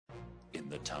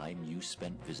the time you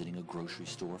spent visiting a grocery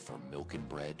store for milk and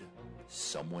bread,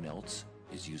 someone else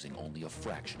is using only a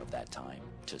fraction of that time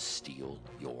to steal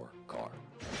your car.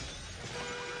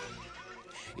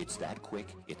 It's that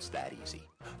quick, it's that easy.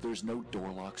 There's no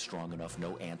door lock strong enough,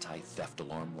 no anti-theft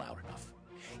alarm loud enough.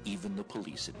 Even the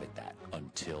police admit that,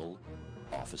 until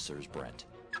Officers Brent.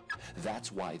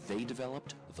 That's why they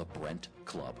developed the Brent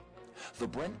Club. The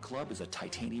Brent Club is a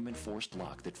titanium-enforced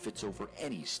lock that fits over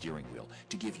any steering wheel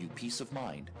to give you peace of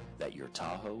mind that your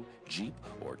Tahoe, Jeep,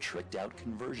 or tricked-out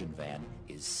conversion van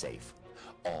is safe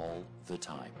all the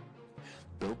time.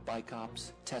 Built by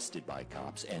cops, tested by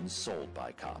cops, and sold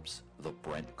by cops. The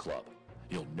Brent Club.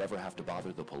 You'll never have to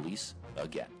bother the police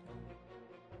again.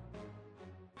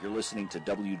 You're listening to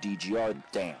WDGR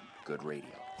Damn Good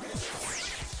Radio.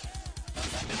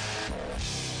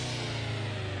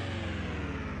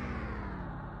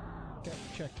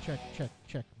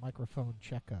 Check. Microphone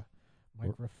checker.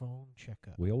 Microphone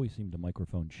checker. We always seem to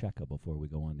microphone checker before we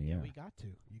go on the air. Yeah, we got to.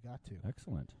 You got to.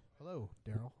 Excellent. Hello,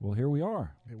 Daryl. Well, here we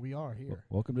are. Here we are here.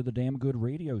 Welcome to the Damn Good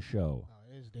Radio Show.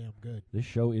 Oh, it is damn good. This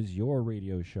show is your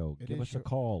radio show. It Give is us a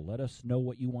call. Let us know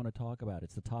what you want to talk about.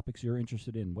 It's the topics you're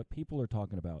interested in, what people are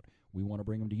talking about. We want to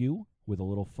bring them to you with a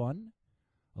little fun,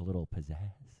 a little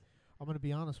pizzazz. I'm going to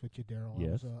be honest with you, Daryl.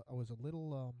 Yes. I was a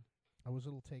little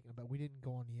taken aback. We didn't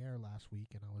go on the air last week,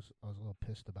 and I was a little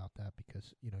pissed about that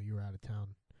because you were out of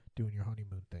town doing your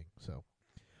honeymoon thing. So,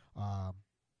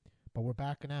 but we're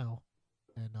back now,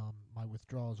 and my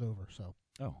withdrawal is over. So.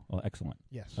 Oh, well, excellent.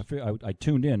 Yes. I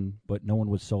tuned in, but no one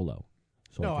was solo.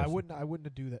 So no, I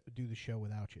wouldn't do the show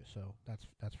without you. So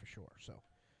that's for sure. So,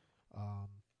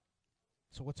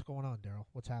 so what's going on, Daryl?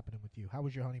 What's happening with you? How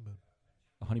was your honeymoon?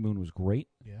 The honeymoon was great.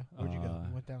 Yeah. Where'd you go?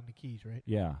 You went down the Keys, right?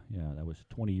 Yeah. That was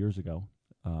 20 years ago.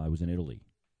 I was in Italy.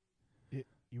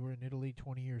 You were in Italy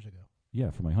 20 years ago? Yeah,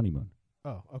 for my honeymoon.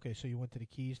 Oh, okay. So you went to the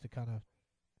Keys to kind of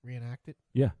reenact it?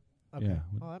 Yeah. Okay. Yeah.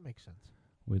 Well, that makes sense.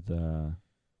 With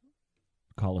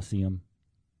Coliseum,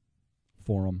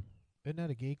 Forum. Isn't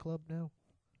that a gay club now?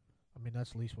 I mean,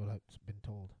 that's at least what I've been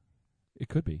told. It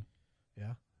could be.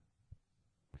 Yeah.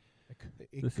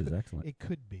 This is excellent. It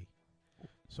could be.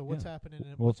 So what's happening?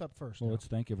 And well, what's up first? Well, let's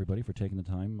thank everybody for taking the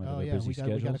time. Busy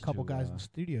we got a couple guys in the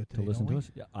studio today, to listen to us.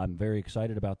 Yeah, I'm very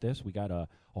excited about this. We got a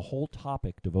whole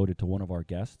topic devoted to one of our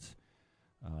guests,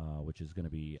 which is going to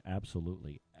be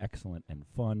absolutely excellent and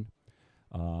fun.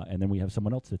 And then we have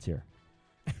someone else that's here.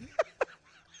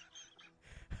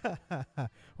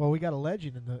 Well, we got a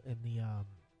legend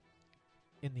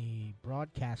in the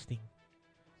broadcasting,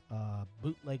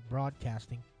 bootleg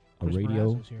broadcasting. A Chris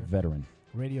radio Marrazzo's here. veteran.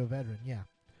 Radio veteran, yeah.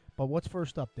 But what's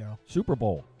first up, Daryl? Super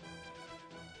Bowl.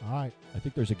 All right. I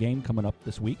think there's a game coming up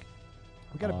this week.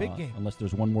 We got a big game. Unless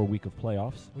there's one more week of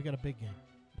playoffs. We got a big game.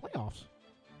 Playoffs.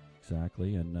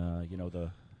 Exactly. And,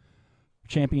 the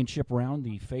championship round,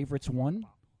 the favorites won.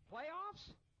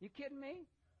 Playoffs? You kidding me?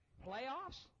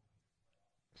 Playoffs?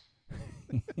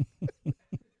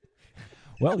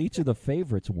 Well, each of the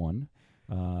favorites won.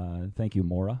 Thank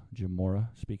you, Jim Mora,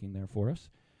 speaking there for us.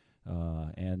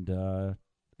 And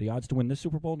the odds to win this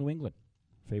Super Bowl, New England,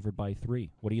 favored by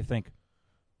 3. What do you think?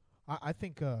 I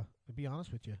think, to be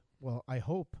honest with you, well, I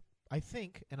hope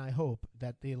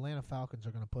that the Atlanta Falcons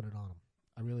are going to put it on them.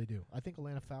 I really do. I think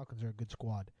Atlanta Falcons are a good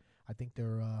squad. I think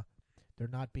they're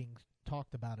not being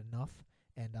talked about enough,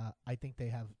 and I think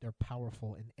they're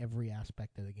powerful in every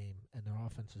aspect of the game, and their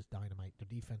offense is dynamite. Their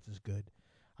defense is good.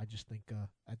 I just think they're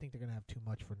going to have too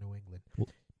much for New England. Well,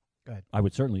 go ahead. I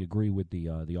would certainly agree with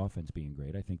the offense being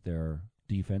great. I think their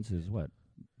defense is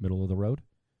middle of the road.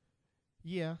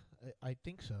 Yeah, I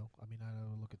think so. I mean, I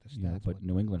don't look at the stats. Yeah, but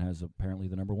New England has apparently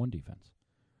the number 1 defense,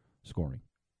 scoring.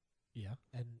 Yeah,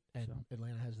 and So.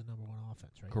 Atlanta has the number 1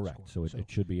 offense, right? Correct. So it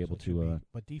should be able to.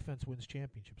 But defense wins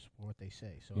championships, for what they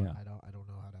say. So yeah. I don't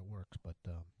know how that works, but.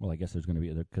 Well, I guess there's going to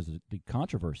be because the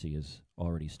controversy is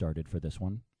already started for this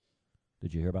one.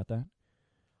 Did you hear about that?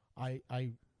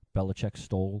 Belichick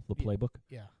stole the playbook.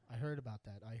 Yeah, I heard about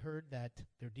that. I heard that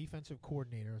their defensive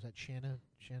coordinator is that Shanna.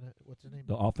 What's his name?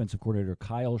 The offensive coordinator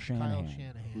Kyle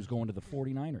Shanahan, who's going to the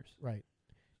 49ers. Right.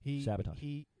 Sabotage.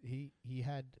 He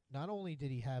had, not only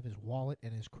did he have his wallet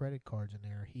and his credit cards in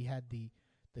there, he had the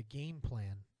game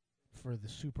plan for the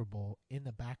Super Bowl in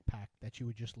the backpack that you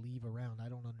would just leave around. I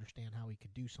don't understand how he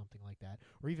could do something like that,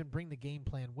 or even bring the game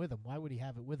plan with him. Why would he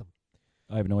have it with him?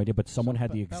 I have no idea, but someone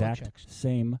had the exact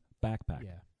same backpack.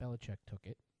 Yeah, Belichick took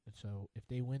it. And so if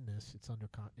they win this, it's under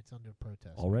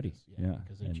protest already.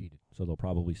 Because they cheated. So they'll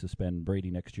probably suspend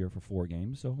Brady next year for 4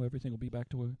 games. So everything will be back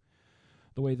to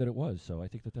the way that it was. So I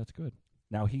think that's good.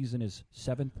 Now he's in his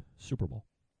 7th Super Bowl.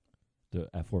 The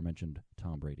aforementioned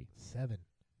Tom Brady. 7.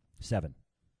 7.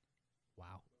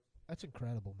 Wow. That's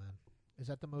incredible, man. Is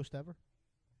that the most ever?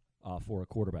 For a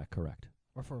quarterback, correct.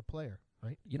 Or for a player,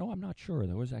 right? You know, I'm not sure.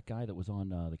 There was that guy that was on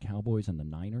the Cowboys and the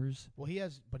Niners. Well, he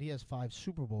has 5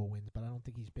 Super Bowl wins, but I don't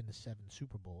think he's been to 7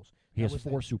 Super Bowls. He has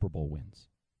 4 Super Bowl wins.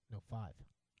 No, 5.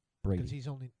 Brady.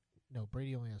 Because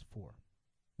Brady only has 4.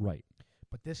 Right.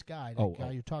 But this guy, that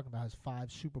guy you're talking about, has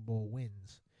 5 Super Bowl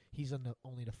wins. He's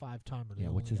only the 5-timer. Yeah,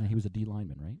 what's his name? He was a D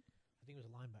lineman, right? I think he was a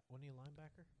linebacker. Wasn't he a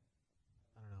linebacker?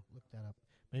 I don't know. Look that up.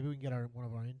 Maybe we can get one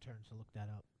of our interns to look that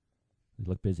up. He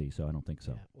looked busy, so I don't think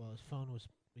so. Yeah, well, his phone was,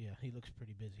 he looks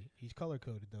pretty busy. He's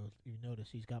color-coded, though. You notice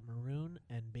he's got maroon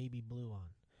and baby blue on.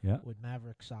 Yeah. With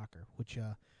Maverick Soccer, which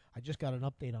I just got an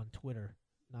update on Twitter.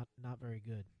 Not very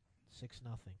good. 6-0,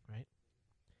 right?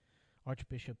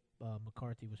 Archbishop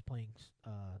McCarthy was playing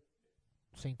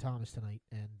St. Thomas tonight,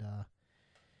 and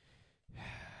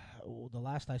the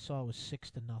last I saw was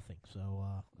 6-0. So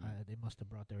they must have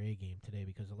brought their A game today,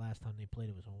 because the last time they played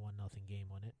it was a 1-0 game,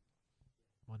 wasn't it?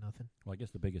 1-0. Well, I guess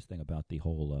the biggest thing about the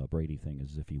whole Brady thing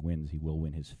is if he wins, he will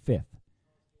win his 5th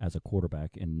as a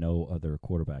quarterback, and no other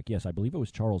quarterback. Yes, I believe it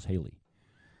was Charles Haley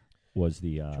was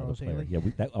the player. Haley?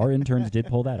 Yeah, our interns did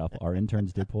pull that up.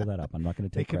 I'm not going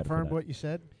to take credit for that. They confirmed what you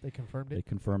said? They confirmed it? They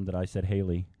confirmed that I said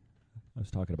Haley. I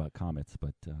was talking about Comets,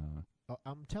 but...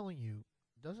 I'm telling you,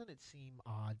 doesn't it seem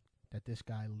odd that this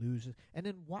guy loses? And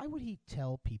then why would he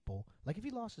tell people, like if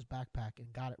he lost his backpack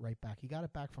and got it right back, he got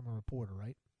it back from a reporter,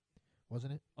 right?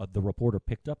 Wasn't it? The reporter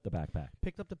picked up the backpack.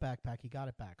 Picked up the backpack, he got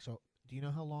it back. So do you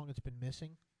know how long it's been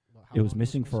missing? It was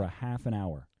missing for a half an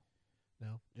hour.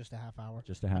 No, just a half hour?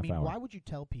 Just a half hour. Why would you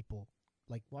tell people,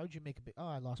 like, why would you make a big,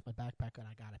 I lost my backpack and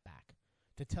I got it back?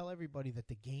 To tell everybody that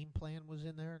the game plan was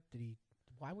in there?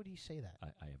 Why would he say that?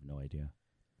 I have no idea.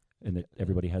 And that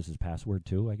everybody has his password,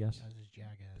 too, I guess? Has his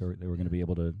jackass. They were going to be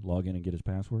able to log in and get his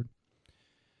password.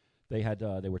 They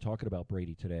were talking about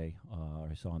Brady today.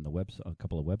 I saw on the a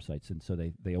couple of websites, and so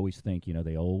they always think,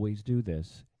 they always do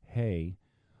this. Hey,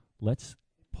 let's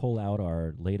pull out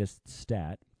our latest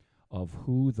stat of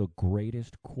who the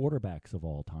greatest quarterbacks of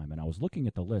all time. And I was looking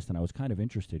at the list, and I was kind of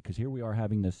interested, because here we are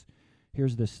having this.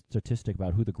 Here's this statistic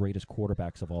about who the greatest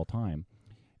quarterbacks of all time,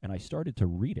 and I started to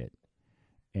read it.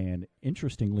 And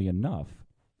interestingly enough,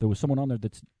 there was someone on there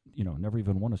that's never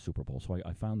even won a Super Bowl. So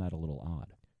I found that a little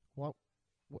odd.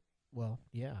 Well,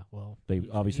 yeah. Well, they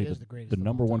obviously the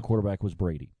number one quarterback was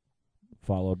Brady,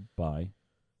 followed by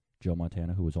Joe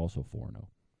Montana, who was also 4-0.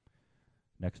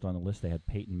 Next on the list, they had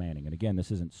Peyton Manning, and again,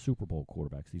 this isn't Super Bowl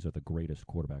quarterbacks; these are the greatest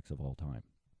quarterbacks of all time.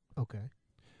 Okay.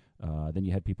 Then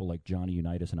you had people like Johnny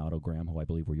Unitas and Otto Graham, who I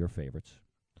believe were your favorites.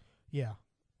 Yeah.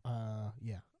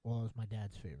 Yeah. Well, it was my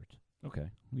dad's favorites.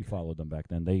 Okay, we followed them back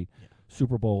then.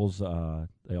 Super Bowls.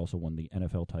 They also won the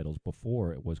NFL titles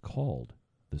before it was called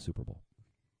the Super Bowl.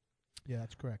 Yeah,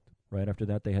 that's correct. Right after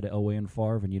that, they had Elway and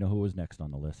Favre, and you know who was next on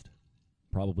the list?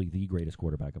 Probably the greatest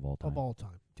quarterback of all time. Of all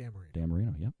time, Dan Marino. Dan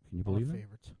Marino, yep. Can you believe it?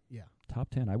 Favorites, yeah. Top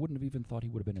 10. I wouldn't have even thought he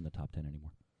would have been in the top 10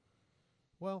 anymore.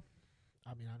 Well,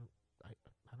 I mean,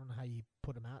 I don't know how you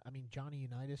put him out. I mean, Johnny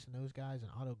Unitas and those guys and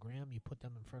Otto Graham, you put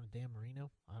them in front of Dan Marino.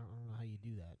 I don't know how you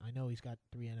do that. I know he's got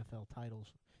 3 NFL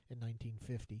titles in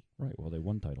 1950. Right. Well, they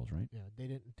won titles, right? Yeah. They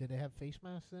didn't. Did they have face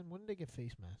masks then? When did they get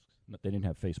face masks? No, they didn't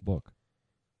have Facebook.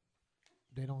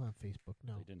 They don't have Facebook.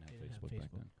 No, they didn't have Facebook back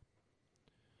then.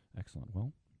 Excellent.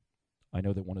 Well, I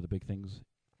know that one of the big things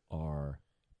are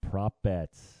prop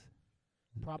bets.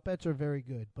 Prop bets are very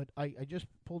good, but I just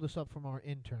pulled this up from our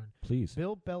intern. Please.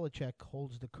 Bill Belichick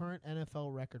holds the current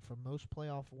NFL record for most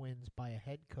playoff wins by a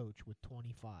head coach with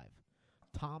 25.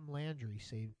 Tom Landry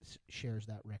shares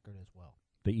that record as well.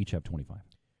 They each have 25.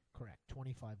 Correct.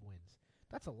 25 wins.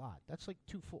 That's a lot. That's like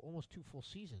almost 2 full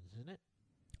seasons, isn't it?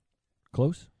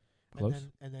 Close. Close.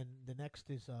 And then the next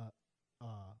is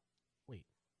wait.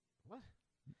 What?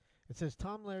 It says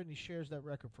Tom Landry shares that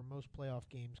record for most playoff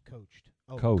games coached.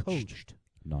 Oh, coached.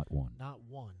 Not won. Not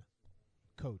one.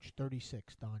 Coached.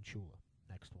 36, Don Shula.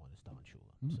 Next one is Don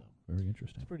Shula. So very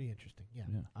interesting. It's pretty interesting. Yeah.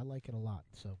 I like it a lot.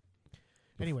 So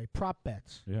anyway, prop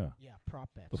bets. Yeah. Yeah, prop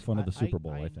bets. The fun of the Super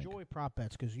Bowl, I think. I enjoy prop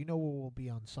bets because you know where we'll be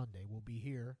on Sunday. We'll be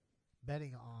here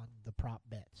betting on the prop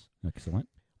bets. Excellent.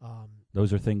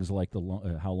 Those are things like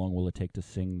how long will it take to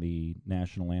sing the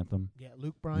national anthem? Yeah,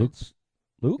 Luke Bryan's.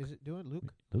 Luke? Is it doing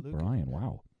Luke? Luke Bryan,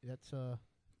 wow. That's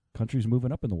country's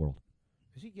moving up in the world.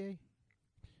 Is he gay?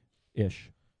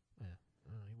 Ish. Yeah.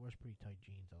 He wears pretty tight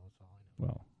jeans, though. That's all I know.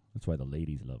 Well, that's why the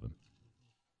ladies love him.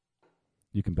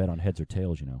 You can bet on heads or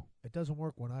tails, you know. It doesn't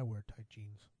work when I wear tight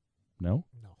jeans. No?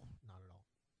 No, not at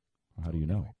all. How do you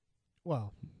know?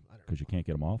 Well, I don't know. Because you can't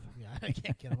get them off? Yeah, I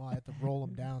can't get them off. I have to roll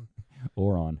them down.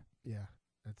 Or on. Yeah.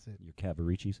 That's it. Your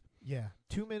Cavaricis. Yeah,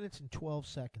 2 minutes and 12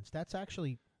 seconds. That's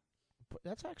actually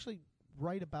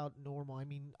right about normal. I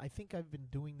mean, I think I've been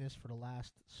doing this for the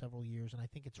last several years, and I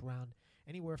think it's around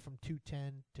anywhere from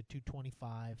 210 to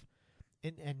 225.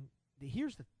 And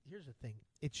here's the thing.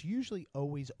 It's usually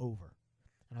always over.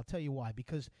 And I'll tell you why.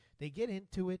 Because they get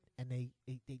into it, and they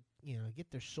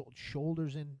get their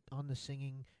shoulders in on the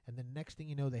singing, and the next thing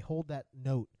you know, they hold that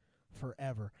note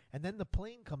forever. And then the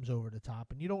plane comes over the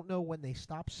top, and you don't know when they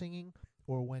stop singing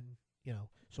or when,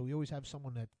 so we always have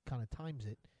someone that kind of times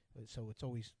it. So it's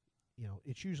always,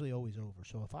 it's usually always over.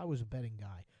 So if I was a betting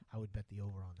guy, I would bet the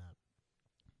over on that.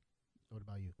 What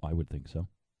about you? I would think so.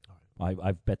 All right.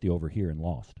 I've bet the over here and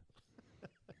lost.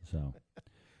 So,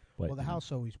 but, well, the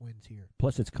house always wins here.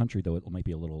 Plus, it's country, though. It might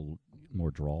be a little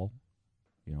more drawl.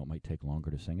 It might take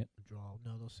longer to sing it. Drawl.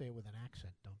 No, they'll say it with an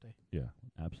accent, don't they? Yeah,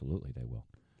 absolutely they will.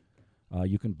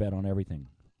 You can bet on everything.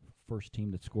 First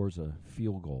team that scores a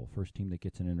field goal. First team that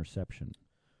gets an interception.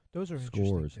 Those are Scores.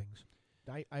 interesting things.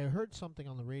 I heard something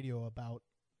on the radio about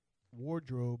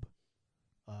wardrobe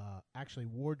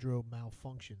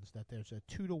malfunctions, that there's a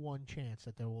 2-to-1 chance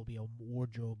that there will be a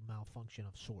wardrobe malfunction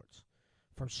of sorts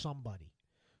for somebody.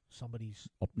 Somebody's...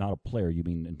 Not a player, you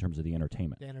mean in terms of the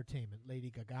entertainment. The entertainment. Lady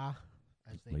Gaga,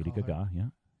 as they Lady call Gaga, her. yeah.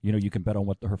 You can bet on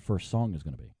what her first song is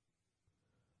going to be.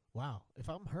 Wow. If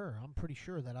I'm her, I'm pretty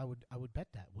sure that I would bet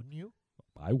that, wouldn't you?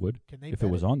 I would, Can they if bet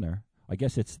it was on there. I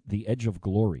guess it's The Edge of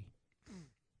Glory.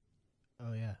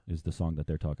 Oh, yeah. Is the song that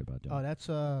they're talking about doing. Oh, that's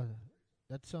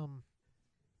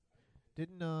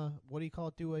didn't what do you call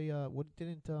it? Do a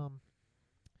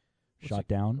Shot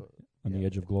Down on the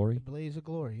Edge of Glory. Blaze of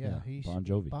Glory. Yeah, he's Bon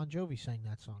Jovi. Bon Jovi sang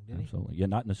that song, didn't Absolutely. Yeah,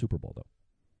 not in the Super Bowl though.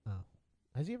 he? Oh,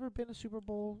 has he ever been a Super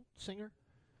Bowl singer?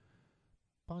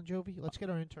 Bon Jovi. Let's get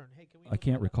our intern. Hey, can we? I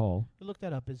can't recall. Look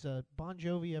that up. Is Bon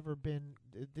Jovi ever been?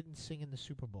 Didn't sing in the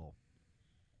Super Bowl?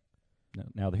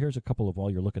 Now here's a couple of, while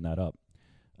you're looking that up,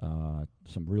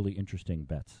 some really interesting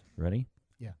bets. Ready?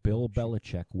 Yeah. Bill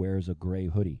Belichick wears a gray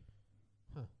hoodie.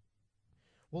 Huh.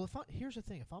 Well, here's the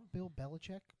thing. If I'm Bill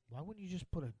Belichick, why wouldn't you just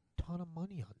put a ton of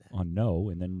money on that? On no,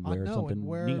 and then wear something and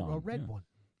wear neon. a red one.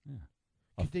 Yeah.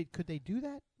 Could they do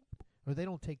that? Or they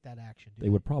don't take that action, do They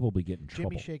would probably get in Jimmy's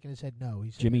trouble. shaking his head no. He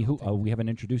said Jimmy, they who? don't take We haven't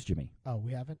introduced Jimmy. Oh,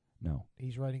 we haven't? No.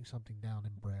 He's writing something down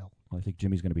in Braille. Well, I think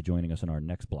Jimmy's going to be joining us in our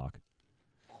next block.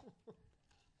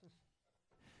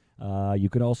 You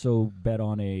could also bet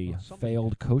on a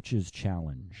failed coaches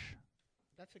challenge.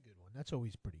 That's a good one. That's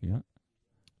always pretty Yeah.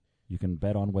 You can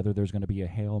bet on whether there's going to be a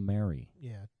Hail Mary.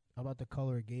 Yeah. How about the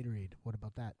color of Gatorade? What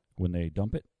about that? When they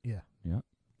dump it? Yeah. Yeah.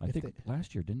 I If think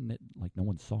last year, didn't it, no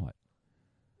one saw it.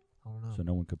 I don't know. So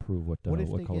no one could prove what what if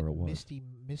they color get it was.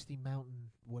 Misty Mountain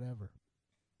whatever?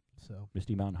 So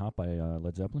Misty Mountain Hot by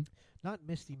Led Zeppelin? not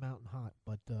Misty Mountain Hot,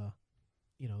 but the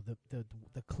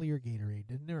clear Gatorade.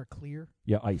 Isn't there a clear?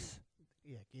 Yeah, ice.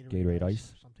 Yeah, Gatorade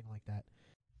Ice. or something like that.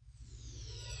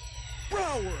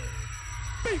 Broward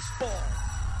Baseball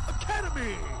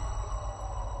Academy.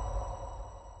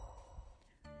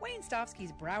 Wayne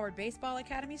Stofsky's Broward Baseball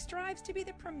Academy strives to be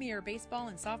the premier baseball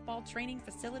and softball training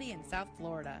facility in South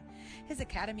Florida. His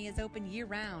academy is open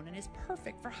year-round and is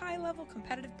perfect for high-level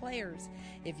competitive players.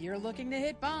 If you're looking to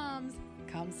hit bombs,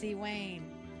 come see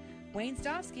Wayne. Wayne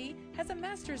Stofsky has a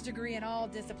master's degree in all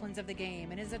disciplines of the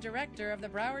game and is a director of the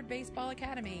Broward Baseball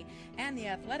Academy and the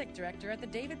athletic director at the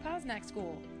David Posnack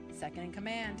School, second in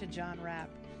command to John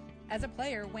Rapp. As a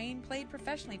player, Wayne played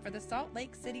professionally for the Salt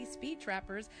Lake City Speed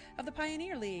Trappers of the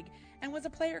Pioneer League and was a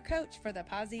player coach for the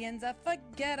Pazienza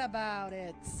Forget About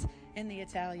It in the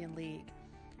Italian League.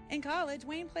 In college,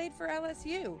 Wayne played for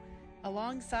LSU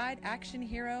alongside action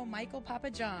hero Michael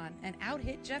Papajohn and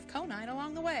out-hit Jeff Conine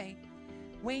along the way.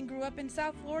 Wayne grew up in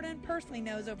South Florida and personally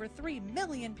knows over 3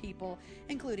 million people,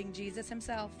 including Jesus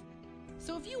himself.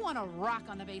 So if you want to rock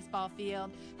on the baseball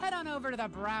field, head on over to the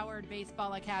Broward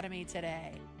Baseball Academy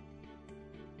today.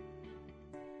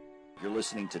 You're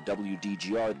listening to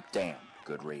WDGR Damn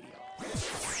Good Radio.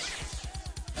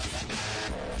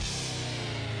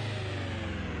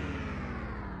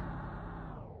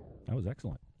 That was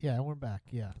excellent. Yeah, and we're back.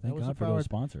 Yeah, Thank that was God the for those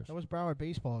sponsors. That was Broward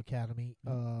Baseball Academy.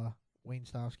 Wayne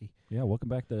Stofsky. Yeah, welcome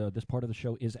back. This part of the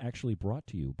show is actually brought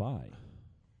to you by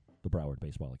the Broward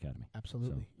Baseball Academy.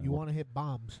 Absolutely. So, you want to hit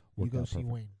bombs? You worked go out see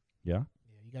perfect. Wayne. Yeah? Yeah,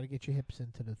 you got to get your hips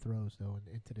into the throws though, and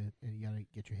you got to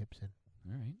get your hips in.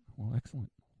 All right. Well, excellent.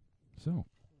 So,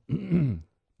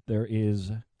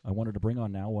 I wanted to bring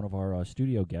on now one of our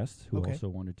studio guests who also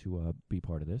wanted to be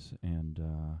part of this, and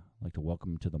I'd like to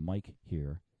welcome to the mic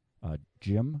here,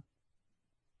 Jim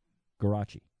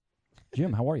Guarasci.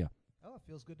 Jim, how are you? Oh, it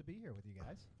feels good to be here with you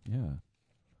guys. Yeah.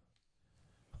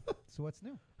 So what's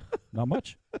new? Not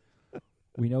much.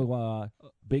 We know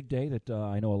big day that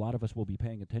I know a lot of us will be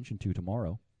paying attention to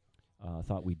tomorrow.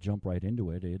 Thought we'd jump right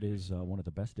into it. It is one of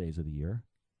the best days of the year,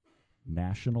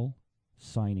 National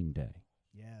Signing Day.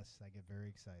 Yes, I get very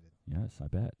excited. Yes, I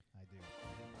bet. I do.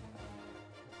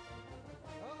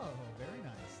 Oh, very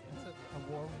nice. That's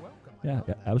a warm welcome. I love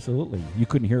that. Absolutely. You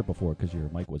couldn't hear it before because your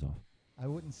mic was off. I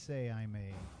wouldn't say I'm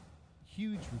a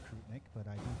huge recruit, Nick, but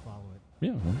I do follow it.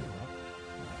 Yeah.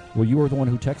 Well, you were the one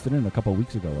who texted in a couple of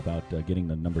weeks ago about getting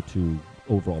the number 2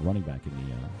 overall running back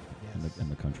in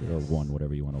the country, or one,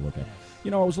 whatever you want to look at.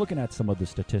 You know, I was looking at some of the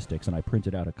statistics, and I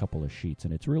printed out a couple of sheets,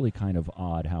 and it's really kind of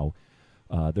odd how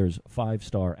there's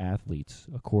 5-star athletes,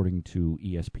 according to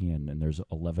ESPN, and there's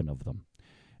 11 of them.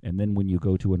 And then when you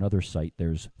go to another site,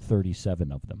 there's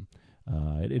 37 of them.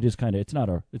 It is kind of, it's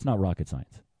not rocket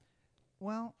science.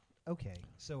 Well, okay.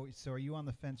 So are you on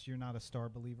the fence? You're not a star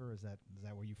believer? Is that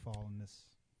where you fall in this?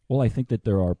 Well, I think that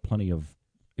there are plenty of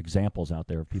examples out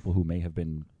there of people who may have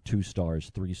been 2 stars,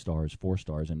 3 stars, 4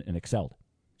 stars, and excelled.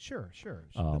 Sure.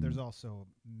 But there's also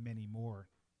many more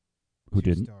who 2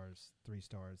 didn't. stars, 3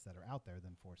 stars that are out there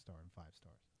than 4-star and 5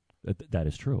 stars. That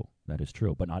is true. That is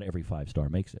true. But not every 5-star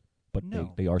makes it. But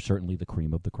no. they are certainly the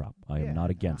cream of the crop. I am not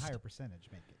against. A higher percentage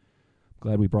make it.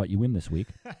 Glad we brought you in this week.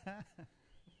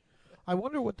 I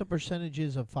wonder what the percentage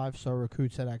is of 5-star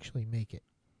recruits that actually make it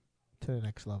to the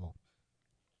next level.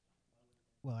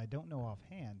 Well, I don't know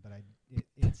offhand, but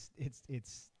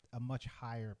it's a much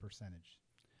higher percentage.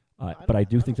 But I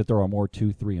do think that there are more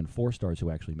 2, 3, and 4 stars who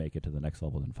actually make it to the next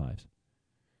level than 5s.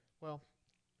 Well,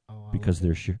 because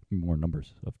there's more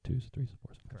numbers of 2s, 3s,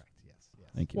 4s. Correct. Yes.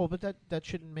 Thank you. Well, but that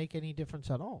shouldn't make any difference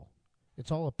at all.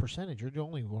 It's all a percentage. You're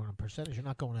only going on a percentage. You're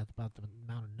not going at about the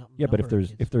amount of number. Yeah, but of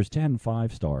if there's 10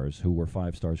 5-stars who were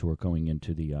 5-stars who are going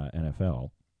into the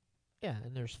NFL. Yeah,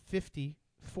 and there's 50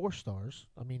 4-stars.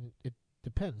 I mean, it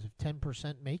depends. If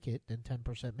 10% make it, then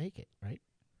 10% make it, right?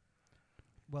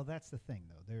 Well, that's the thing,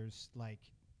 though. There's like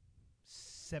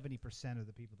 70% of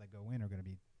the people that go in are going to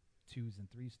be 2s and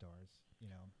 3 stars. You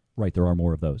know. Right, there are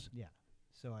more of those. Yeah.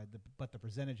 So, but the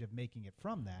percentage of making it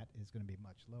from that is going to be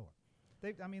much lower.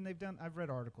 They've done. I've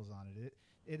read articles on it.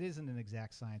 It isn't an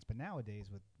exact science, but nowadays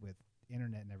with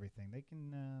internet and everything, they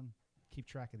can keep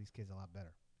track of these kids a lot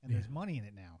better. And there's money in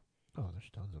it now. Oh, there's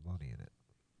tons of money in it.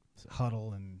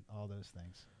 Huddle and all those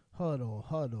things.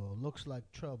 Huddle, looks like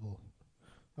trouble.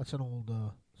 That's an old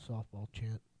softball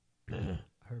chant. I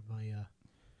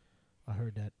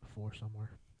heard that before somewhere.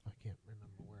 I can't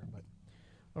remember where, but.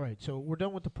 All right, so we're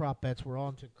done with the prop bets. We're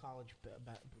on to college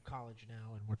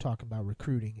now, and we're talking about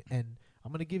recruiting. And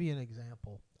I'm going to give you an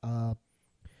example.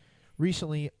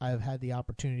 Recently, I've had the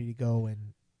opportunity to go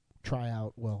and try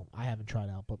out. Well, I haven't tried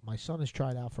out, but my son has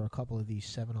tried out for a couple of these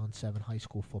 7-on-7 high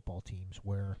school football teams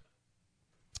where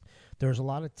there's a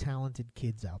lot of talented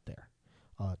kids out there,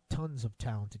 tons of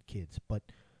talented kids. But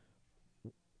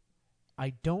I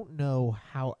don't know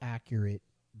how accurate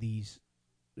these.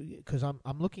 Because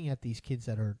I'm looking at these kids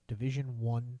that are Division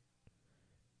I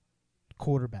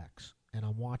quarterbacks, and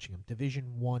I'm watching them.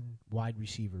 Division I wide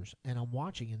receivers, and I'm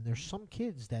watching, and there's some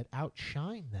kids that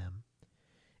outshine them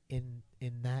in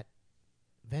that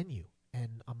venue.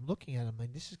 And I'm looking at them,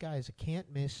 and this guy is a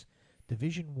can't-miss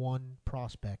Division I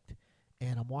prospect,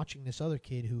 and I'm watching this other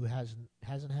kid who hasn't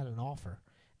had an offer.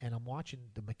 And I'm watching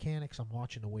the mechanics. I'm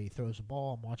watching the way he throws the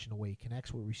ball. I'm watching the way he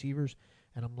connects with receivers.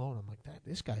 And I'm like,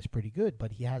 this guy's pretty good,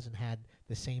 but he hasn't had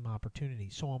the same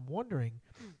opportunity. So I'm wondering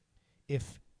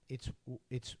if it's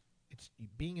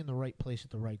being in the right place at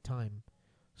the right time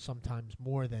sometimes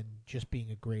more than just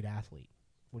being a great athlete.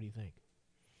 What do you think?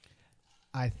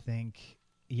 I think,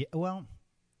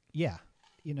 yeah.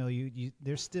 You know,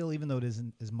 there's still, even though it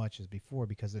isn't as much as before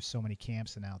because there's so many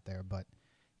camps and out there, but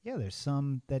yeah, there's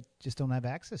some that just don't have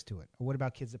access to it. Or what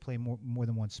about kids that play more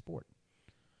than one sport?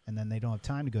 And then they don't have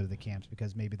time to go to the camps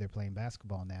because maybe they're playing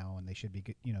basketball now and they should be,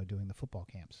 doing the football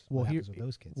camps. What happens with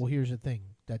those kids? Well, here's the thing.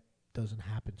 That doesn't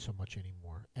happen so much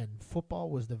anymore. And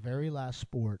football was the very last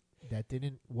sport that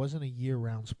wasn't a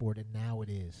year-round sport, and now it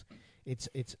is. It's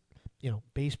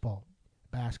baseball,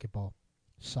 basketball,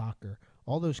 soccer.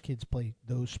 All those kids play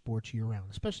those sports year-round,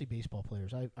 especially baseball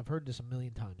players. I've heard this a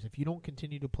million times. If you don't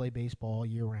continue to play baseball all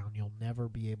year-round, you'll never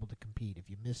be able to compete. If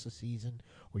you miss a season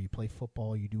or you play football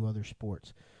or you do other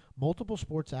sports. Multiple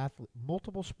sport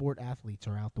athletes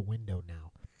are out the window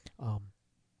now,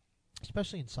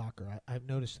 especially in soccer. I've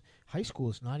noticed high school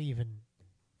is not even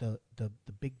the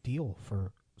big deal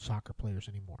for soccer players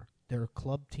anymore. They're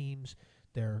club teams,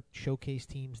 they're showcase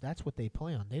teams. That's what they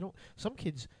play on. Some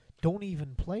kids don't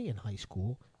even play in high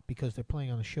school because they're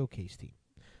playing on a showcase team.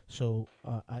 So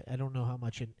I don't know how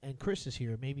much. And Chris is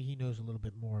here. Maybe he knows a little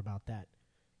bit more about that.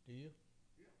 Do you?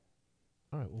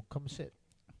 All right. Well, come sit.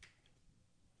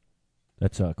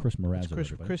 That's Chris Marrazzo. Chris,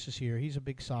 everybody. Chris is here. He's a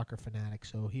big soccer fanatic,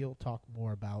 so he'll talk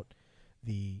more about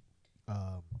the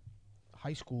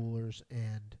high schoolers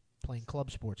and playing club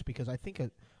sports, because I think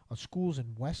schools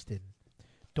in Weston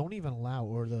don't even allow,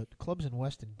 or the clubs in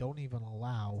Weston don't even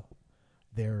allow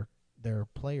their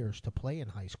players to play in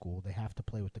high school. They have to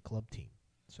play with the club team.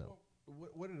 So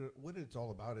what it's all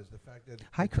about is the fact that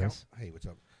Hi, Chris. Hey, what's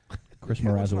up? Chris The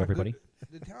town's Marrazzo, not everybody.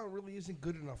 good. The town really isn't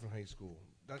good enough in high school.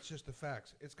 That's just the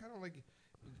facts. It's kind of like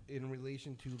in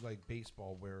relation to like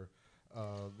baseball, where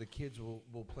the kids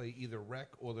will play either rec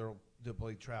or they'll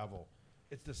play travel.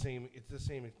 It's the same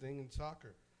thing in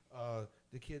soccer.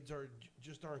 The kids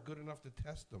just aren't good enough to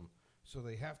test them, so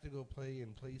they have to go play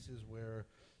in places where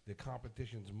the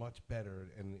competition's much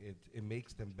better, and it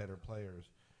makes them better players.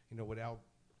 You know, without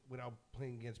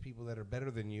playing against people that are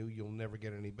better than you, you'll never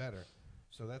get any better.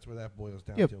 So that's where that boils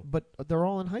down to. but they're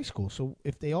all in high school. So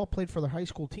if they all played for their high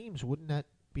school teams, wouldn't that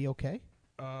be okay?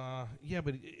 Yeah,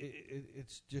 but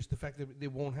it's just the fact that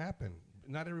it won't happen.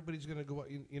 Not everybody's going to go out.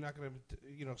 You're not going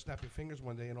to, snap your fingers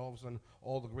one day and all of a sudden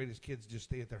all the greatest kids just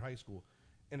stay at their high school.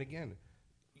 And again,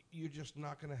 you're just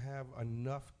not going to have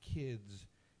enough kids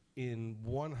in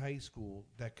one high school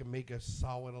that can make a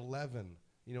solid 11.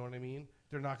 You know what I mean?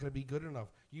 They're not going to be good enough.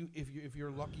 If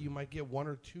you're lucky, you might get one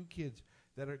or two kids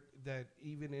that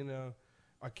even in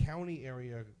a county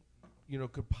area,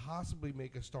 could possibly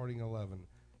make a starting 11.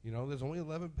 There's only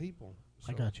 11 people.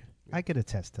 So, I got you. Yeah. I could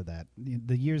attest to that.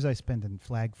 The years I spent in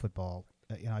flag football,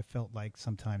 I felt like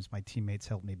sometimes my teammates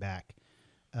held me back.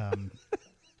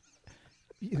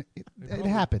 It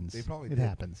happens. They probably it did.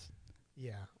 happens.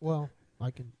 Yeah. Well,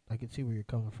 I can see where you're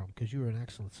coming from, because you were an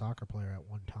excellent soccer player at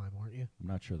one time, weren't you? I'm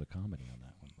not sure the comedy on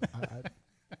that one.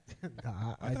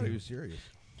 I thought do. he was serious.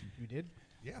 You did?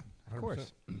 Yeah, 100%. Of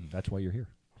course. That's why you're here.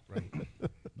 Right.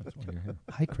 That's why you're here.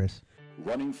 Hi, Chris.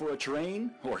 Running for a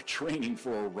train or training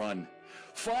for a run?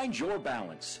 Find your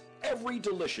balance. Every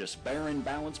delicious Barron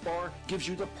Balance Bar gives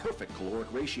you the perfect caloric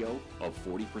ratio of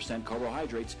 40%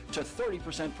 carbohydrates to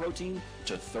 30% protein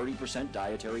to 30%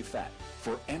 dietary fat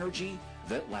for energy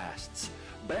that lasts.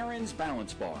 Barron's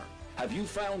Balance Bar. Have you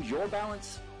found your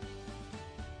balance?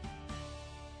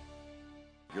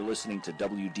 You're listening to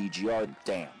WDGR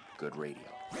Damn Good Radio.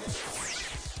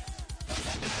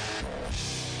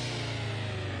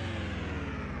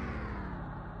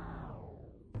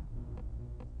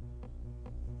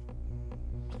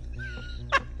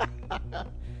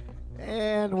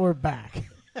 And we're back.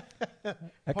 Party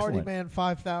Excellent. Man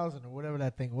 5000 or whatever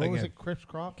that thing. What was Again. it? Chris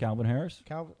Croft? Calvin Harris?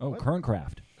 Calvin? Oh, what?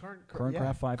 Kerncraft. Kerncraft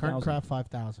Kerncraft 5000. Kerncraft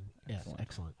 5000. Yes, Excellent.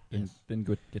 excellent. Didn't, Yes. didn't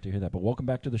get to hear that. But welcome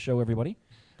back to the show, everybody.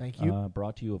 Thank you.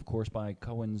 Brought to you, of course, by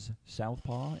Cohen's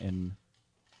Southpaw and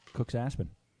Cook's Aspen.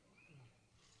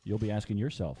 You'll be asking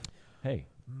yourself, hey,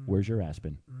 where's your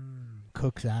Aspen?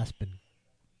 Cook's Aspen.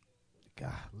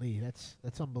 Golly, that's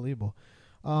unbelievable.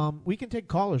 We can take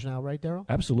callers now, right, Daryl?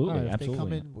 Absolutely, All right, if absolutely.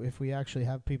 they come in, if we actually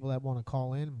have people that want to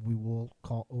call in,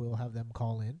 we'll have them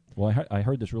call in. Well, I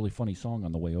heard this really funny song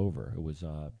on the way over. It was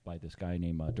by this guy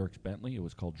named Dirks Bentley. It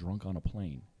was called Drunk on a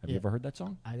Plane. Have you Yeah. ever heard that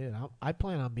song? I did. I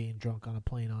plan on being drunk on a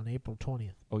plane on April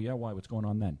 20th. Oh, yeah? Why? What's going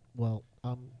on then? Well,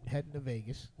 I'm heading to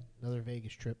Vegas, another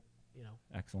Vegas trip.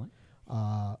 Excellent.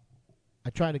 I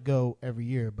try to go every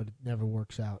year, but it never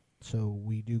works out. So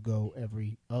we do go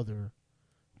every other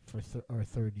for our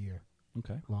third year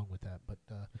Okay. along with that. But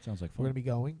That sounds like we're fun. going to be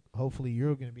going. Hopefully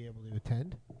you're going to be able to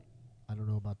attend. I don't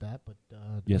know about that, but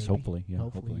Yes, maybe. hopefully. Yeah,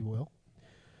 hopefully hopefully. you will.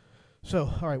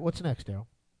 So, all right, what's next, Daryl?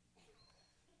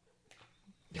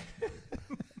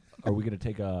 Are we going to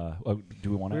take a...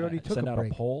 do we want We already to took send a out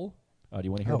break. a poll? Do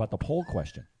you want to hear Oh. about the poll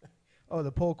question? Oh,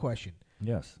 the poll question.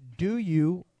 Yes. Do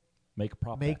you Make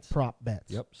prop make bets. prop bets?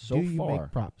 Yep. So Do you far,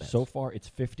 make prop bets? So far, it's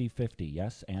 50-50,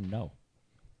 yes and no.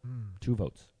 2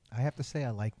 votes. I have to say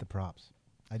I like the props.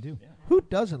 I do. Who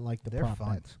doesn't like the They're prop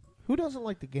fun. bets? Who doesn't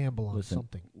like to gamble on Listen,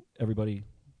 something? Everybody,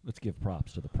 let's give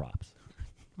props to the props.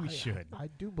 We should. I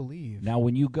do believe. Now,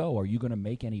 when you go, are you going to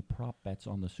make any prop bets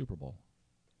on the Super Bowl?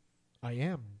 I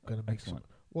am going to make Excellent.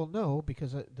 some. Well, no,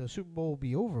 because the Super Bowl will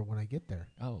be over when I get there.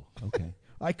 Oh, okay.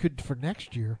 I could for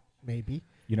next year, maybe.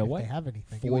 You know if what? They have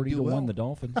anything? 40 to 1, well. the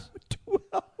Dolphins. Do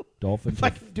well. Dolphins If I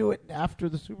are, can do it after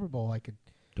the Super Bowl, I could.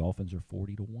 Dolphins are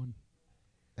 40 to 1.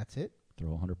 That's it. Throw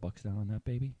 $100 down on that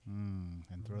baby.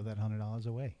 And throw that $100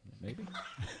 away. Maybe.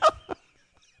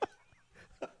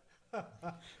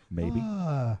 Maybe.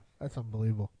 That's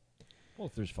unbelievable. Well,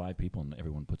 if there's 5 people and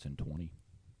everyone puts in 20,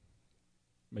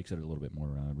 makes it a little bit more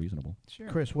reasonable. Sure.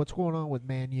 Chris, what's going on with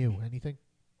Man U? Anything?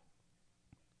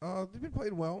 They've been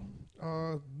playing well.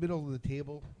 Middle of the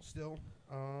table still.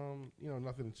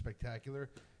 Nothing spectacular.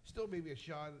 Still maybe a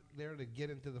shot there to get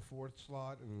into the fourth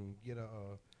slot and get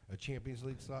a Champions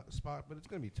League spot, but it's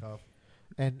going to be tough.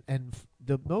 And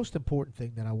the most important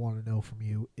thing that I want to know from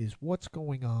you is what's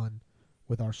going on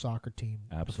with our soccer team,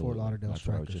 Absolutely. the Fort Lauderdale That's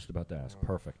what I Strikers. was just about to ask.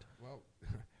 Perfect. Well,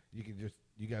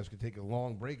 you guys could take a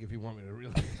long break if you want me to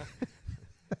really.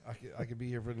 I could be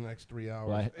here for the next 3 hours.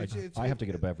 Well, I have to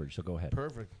get a beverage, so go ahead.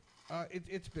 Perfect.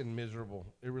 It's been miserable.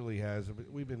 It really has.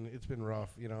 It's been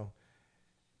rough.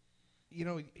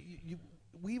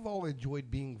 We've all enjoyed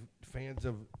being fans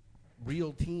of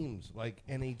real teams like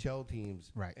NHL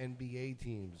teams, right? NBA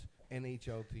teams,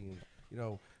 NHL teams,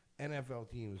 NFL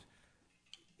teams.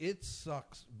 It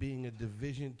sucks being a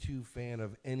Division II fan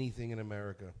of anything in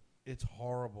America. It's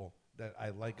horrible that I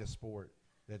like a sport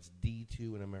that's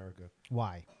D2 in America.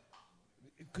 Why?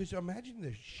 Because imagine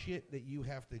the shit that you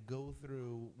have to go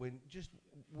through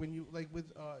when you like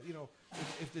with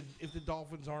if the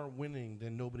Dolphins aren't winning,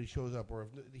 then nobody shows up, or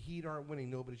if the Heat aren't winning,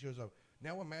 nobody shows up.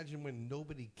 Now imagine when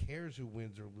nobody cares who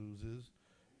wins or loses.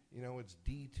 It's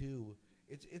D2.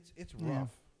 It's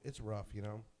rough. It's rough.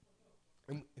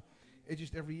 And it's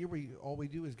just every year all we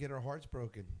do is get our hearts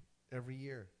broken. Every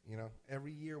year,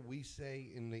 every year we say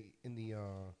in the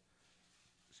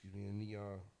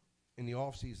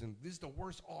off season, this is the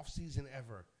worst off season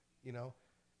ever,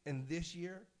 and this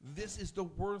year, this is the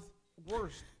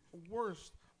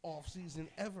worst off season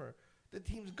ever. The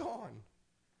team's gone.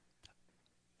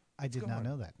 I did not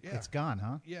know that. Yeah. It's gone,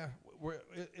 huh? Yeah,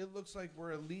 it looks like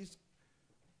we're at least.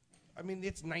 I mean,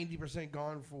 it's 90%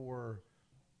 gone for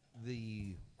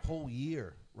the whole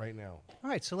year right now. All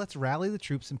right, so let's rally the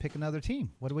troops and pick another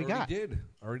team. What do we got?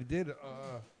 Already did.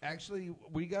 Actually,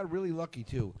 we got really lucky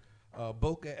too.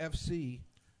 Boca FC.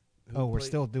 We're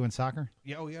still doing soccer?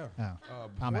 Yeah. Oh yeah. Oh.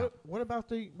 I'm out. What about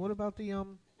the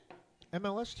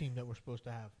MLS team that we're supposed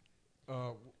to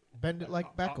have? Bend it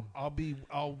like Beckham. I'll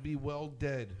be well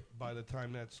dead by the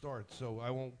time that starts, so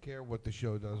I won't care what the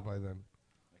show does by then.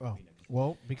 Oh,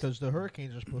 well, because the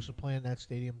Hurricanes are supposed to play in that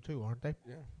stadium too, aren't they?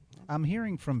 Yeah. I'm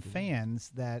hearing from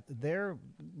fans that they're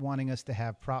wanting us to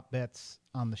have prop bets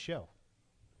on the show.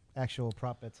 Actual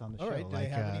prop bets on the All show. right, do they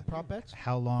have any prop bets?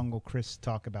 How long will Chris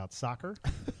talk about soccer?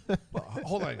 Well,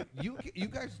 hold on. You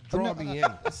guys draw me in.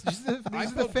 These are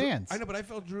the fans. I know, but I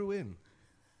felt Drew in.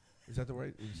 Is that the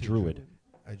right? Druid.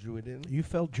 I drew it in. You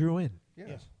felt Drew in. Yes.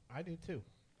 Yeah, I did too.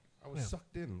 I was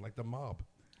sucked in like the mob.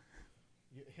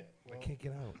 I can't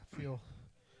get out. I feel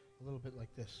a little bit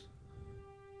like this.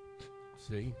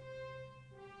 See?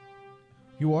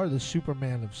 You are the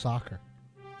Superman of soccer.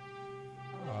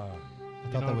 I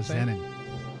thought that was Zenon.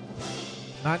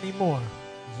 Not anymore.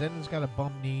 Zenon's got a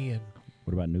bum knee, and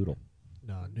What about Noodle?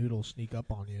 no, Noodle sneak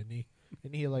up on you.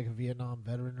 Isn't he like a Vietnam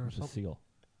veteran or It's a something? seal.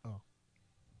 Oh,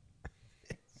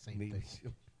 same thing.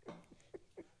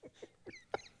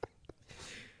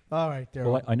 All right, there.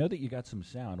 Well, I know that you got some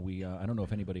sound. I don't know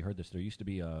if anybody heard this. There used to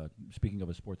be, speaking of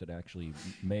a sport that actually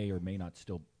may or may not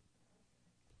still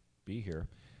be here,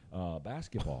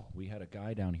 basketball. We had a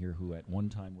guy down here who at one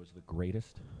time was the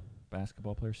greatest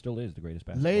basketball player, still is the greatest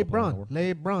basketball player in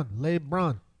the world.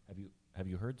 LeBron. Have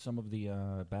you heard some of the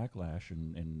backlash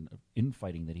and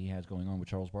infighting that he has going on with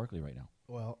Charles Barkley right now?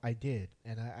 Well, I did,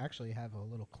 and I actually have a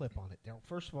little clip on it. Now,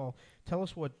 first of all, tell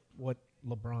us what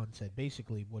LeBron said.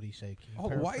 Basically, what he said.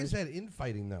 Why is that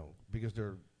infighting though? Because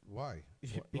they're why?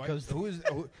 Because who is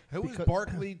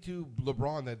Barkley to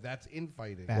LeBron that's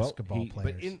infighting? Basketball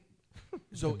players.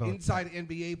 So inside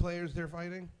NBA players they're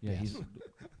fighting? Yeah, Yes.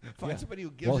 Find somebody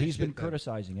who gives well, a he's shit been then.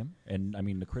 criticizing him, and I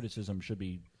mean the criticism should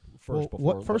be Well, first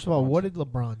before. first of all, what did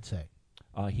LeBron say?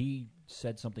 He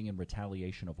said something in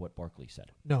retaliation of what Barkley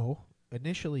said. No.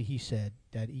 Initially, he said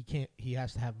that he can't. He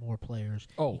has to have more players.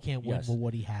 Oh, he can't yes. win with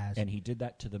what he has. And he did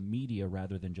that to the media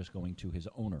rather than just going to his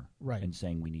owner Right. and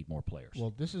saying we need more players.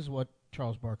 Well, this is what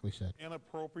Charles Barkley said.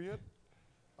 Inappropriate,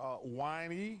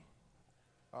 whiny,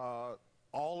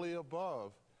 all the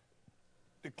above.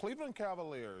 The Cleveland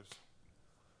Cavaliers,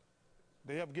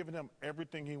 they have given him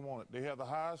everything he wanted. They have the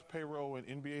highest payroll in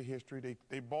NBA history.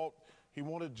 He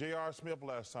wanted J.R. Smith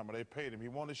last summer. They paid him. He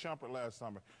wanted Shumpert last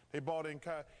summer. They bought in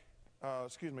Kyle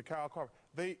Korver.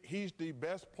 He's the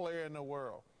best player in the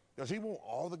world. Does he want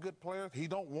all the good players? He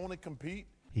don't want to compete?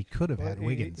 He could have had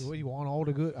Wiggins. You want all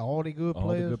the good players? all the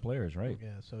good players, right? Yeah,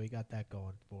 so he got that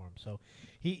going for him. So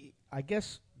I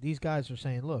guess these guys are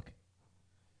saying, look,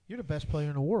 you're the best player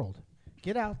in the world.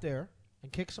 Get out there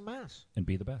and kick some ass. And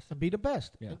be the best. And be the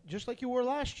best. Yeah. Just like you were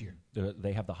last year.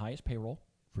 They have the highest payroll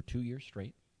for 2 years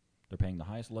straight. They're paying the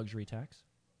highest luxury tax.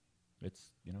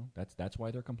 It's that's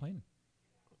why they're complaining.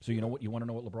 So you want to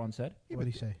know what LeBron said? Yeah, What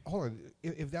did he say? Hold on.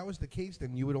 If that was the case,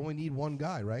 then you would only need one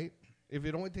guy, right? If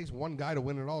it only takes one guy to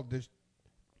win it all, just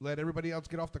let everybody else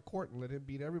get off the court and let him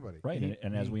beat everybody. Right,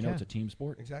 and as we know, it's a team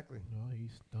sport. Exactly. No,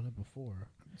 he's done it before.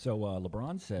 So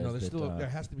LeBron says No, that there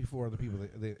has to be 4 other people.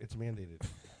 It's mandated.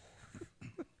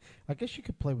 I guess you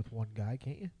could play with one guy,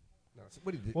 can't you? No,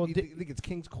 what do you, Well, you think it's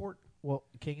King's Court? Well,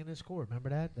 King and his Court. Remember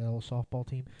that old softball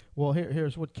team? Well,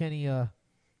 here's what Kenny,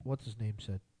 what's his name,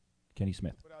 said. Kenny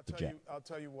Smith. But I'll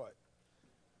tell you what.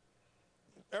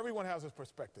 Everyone has a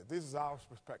perspective. This is our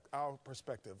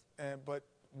perspective, but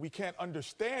we can't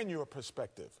understand your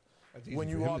perspective when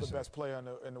you are the best player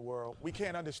in the world. We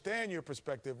can't understand your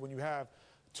perspective when you have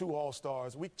 2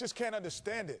 All-Stars. We just can't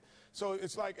understand it. So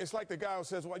it's like the guy who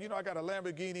says, well, I got a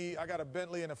Lamborghini, I got a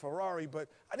Bentley and a Ferrari, but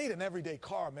I need an everyday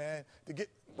car, man, to get.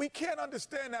 We can't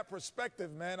understand that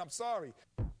perspective, man. I'm sorry.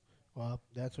 Well,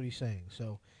 that's what he's saying.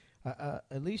 So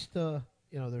at least,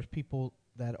 there's people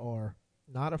that are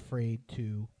not afraid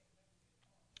to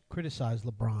criticize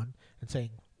LeBron and saying,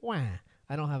 wah,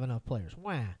 I don't have enough players.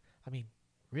 Wah. I mean,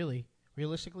 really,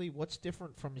 realistically, what's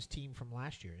different from his team from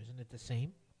last year? Isn't it the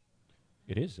same?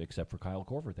 It is, except for Kyle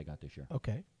Korver they got this year.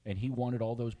 Okay. And he wanted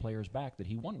all those players back that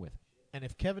he won with. And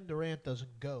if Kevin Durant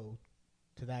doesn't go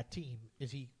to that team,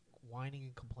 is he whining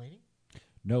and complaining?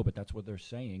 No, but that's what they're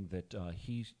saying, that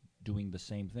he's doing the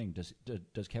same thing.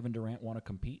 Does Kevin Durant want to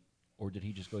compete, or did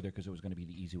he just go there because it was going to be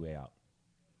the easy way out?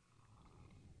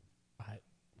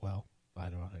 I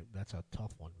don't know. That's a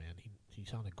tough one, man.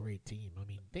 He's on a great team. I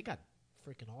mean, they got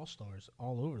freaking all-stars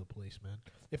all over the place, man.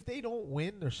 If they don't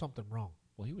win, there's something wrong.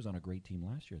 Well, he was on a great team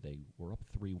last year. They were up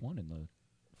 3-1 in the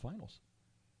finals.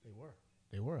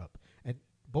 They were up. And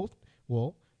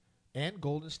and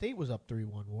Golden State was up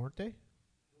 3-1, weren't they?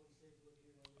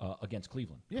 Against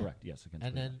Cleveland. Yeah. Correct, yes, against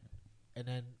Cleveland. And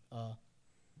then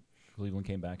Cleveland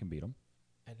came back and beat them.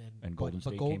 And Golden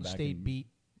State beat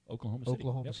Oklahoma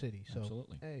City. Yep, So,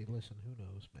 absolutely. hey, listen, who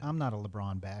knows, man? I'm not a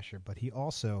LeBron basher, but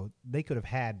they could have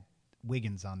had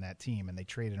Wiggins on that team, and they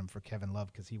traded him for Kevin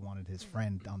Love because he wanted his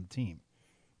friend on the team.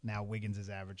 Now Wiggins is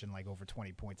averaging like over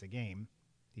 20 points a game.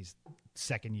 He's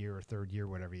second year or third year,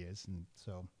 whatever he is, and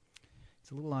so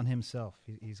it's a little on himself.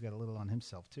 He's got a little on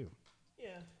himself too.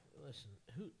 Yeah, listen,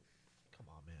 come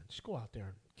on, man. Just go out there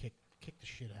and kick the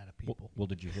shit out of people. Well,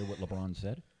 did you hear what LeBron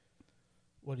said?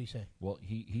 What did he say? Well,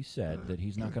 he said that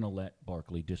he's not going to let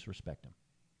Barkley disrespect him.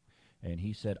 And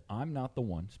he said, I'm not the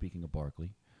one, speaking of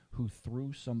Barkley, who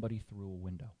threw somebody through a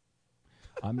window.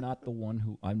 I'm not the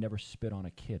one I never spit on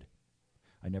a kid.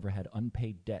 I never had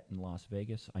unpaid debt in Las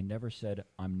Vegas. I never said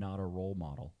I'm not a role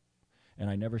model. And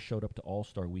I never showed up to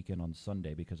All-Star Weekend on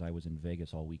Sunday because I was in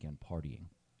Vegas all weekend partying.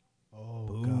 Oh,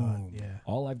 Boom. God, yeah.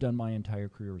 All I've done my entire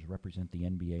career is represent the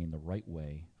NBA in the right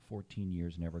way. 14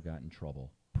 years, never got in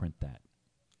trouble. Print that.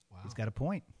 Wow. He's got a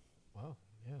point. Wow,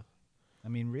 yeah. I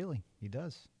mean, really, he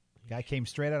does. Guy came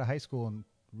straight out of high school and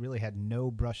really had no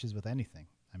brushes with anything.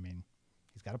 I mean,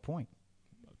 he's got a point.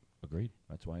 Agreed.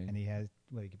 That's why. And he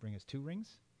could bring us 2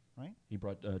 rings, right? He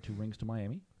brought 2 rings to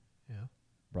Miami. Yeah.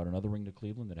 Brought another ring to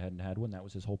Cleveland that hadn't had one. That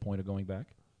was his whole point of going back.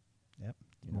 Yep.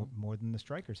 More than the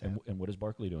strikers have. And what is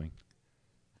Barkley doing?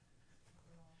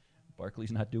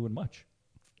 Barkley's not doing much.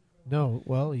 No,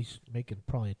 well, he's making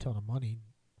probably a ton of money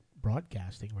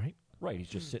broadcasting, right? Right. He's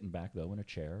just sitting back, though, in a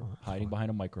chair, hiding behind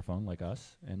a microphone like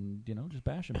us, and, just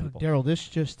bashing people. Daryl, this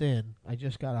just in. I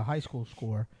just got a high school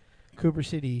score. Cooper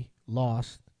City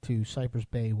lost to Cypress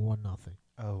Bay 1-0.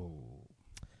 Oh.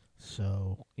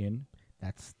 So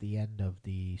that's the end of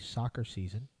the soccer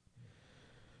season.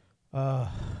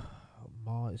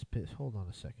 Ma is pissed. Hold on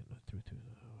a second.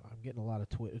 I'm getting a lot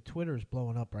of Twitter is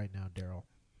blowing up right now, Daryl.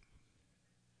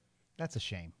 That's a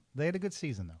shame. They had a good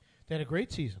season, though. They had a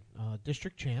great season.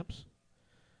 District champs,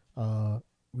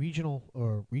 regional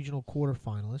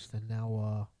quarterfinalist, and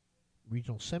now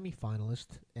regional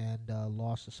semifinalist, and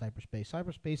lost to Cypress Bay.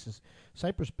 Cypress Bay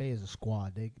is a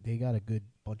squad. They got a good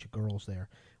bunch of girls there.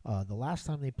 The last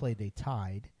time they played, they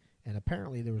tied, and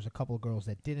apparently there was a couple of girls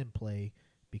that didn't play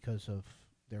because of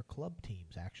their club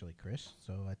teams. Actually, Chris.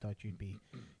 So I thought you'd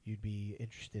be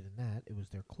interested in that. It was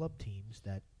their club teams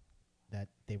that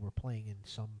they were playing in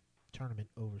some tournament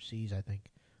overseas. I think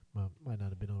might not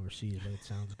have been overseas, but it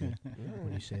sounds good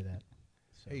when you say that.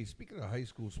 So. Hey, speaking of high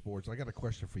school sports, I got a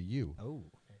question for you. Oh,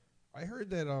 I heard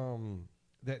that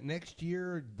that next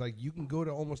year, like, you can go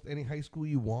to almost any high school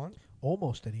you want.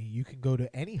 Almost any. You can go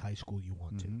to any high school you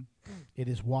want to. It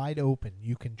is wide open.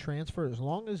 You can transfer as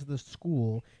long as the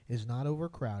school is not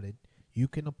overcrowded. You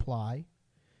can apply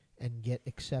and get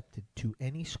accepted to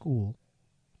any school,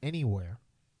 anywhere,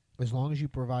 as long as you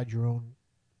provide your own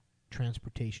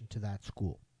transportation to that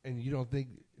school. And you don't think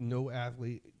no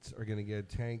athletes are going to get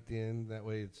tanked in? That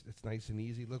way it's nice and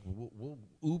easy. Look, we'll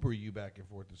Uber you back and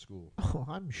forth to school. Oh,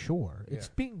 I'm sure. Yeah. It's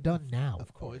being done now.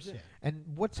 Of course. is it? And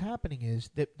what's happening is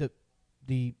that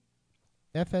the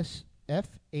FHSAA.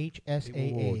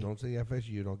 Hey, whoa, don't say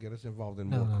FSU. Don't get us involved in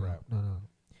more crap. No.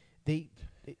 They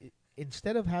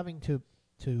instead of having to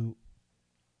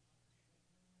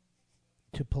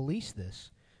police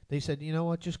this, they said, you know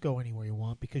what, just go anywhere you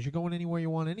want because you're going anywhere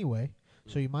you want anyway.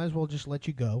 So you might as well just let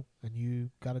you go, and you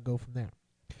got to go from there.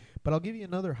 But I'll give you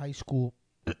another high school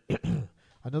thing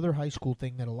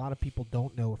that a lot of people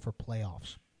don't know for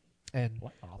playoffs. And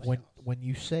when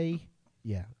you say,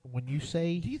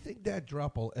 do you think that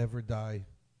drop will ever die?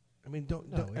 I mean,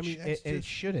 it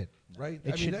shouldn't. Right?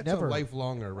 It should that's never. a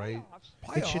lifelonger, right?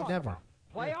 It should never.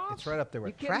 Playoffs? It's right up there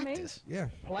with You kidding me? practice. Yeah.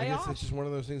 I guess it's just one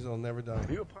of those things that'll never die.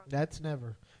 That's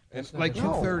never. And That's like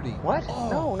never. 2:30. What?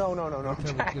 Oh. No.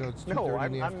 Jack. You know, it's 2:30 No,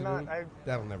 in the I'm afternoon. not.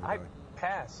 That'll never I die.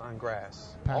 pass on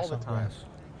grass Pass all the on time. grass.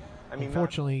 I mean,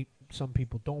 Unfortunately, some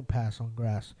people don't pass on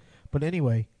grass. But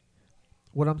anyway,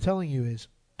 what I'm telling you is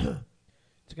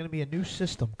it's going to be a new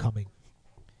system coming.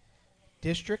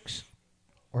 Districts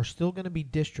are still going to be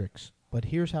districts, but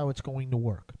here's how it's going to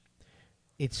work.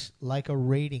 It's like a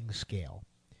rating scale.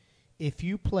 If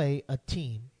you play a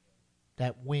team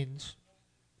that wins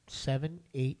 7,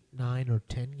 8, 9, or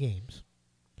 10 games,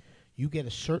 you get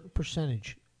a certain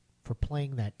percentage for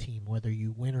playing that team, whether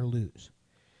you win or lose.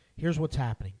 Here's what's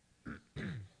happening.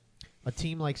 A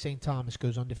team like St. Thomas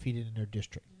goes undefeated in their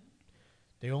district.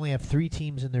 They only have 3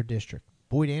 teams in their district.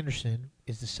 Boyd Anderson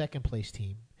is the second place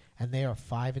team, and they are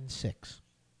 5-6.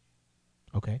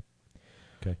 Okay?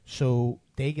 Okay. So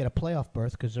they get a playoff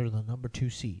berth because they're the number 2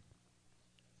 seed.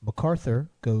 MacArthur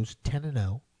goes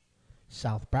 10-0.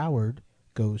 South Broward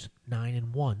goes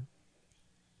 9-1.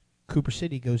 Cooper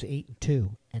City goes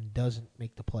 8-2 and doesn't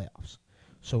make the playoffs.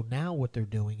 So now what they're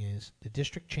doing is the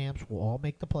district champs will all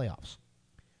make the playoffs.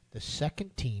 The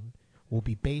second team will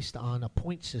be based on a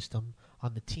point system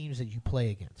on the teams that you play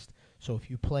against. So if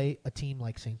you play a team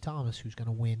like St. Thomas who's going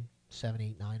to win 7,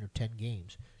 8, 9, or 10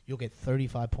 games, you'll get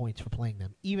 35 points for playing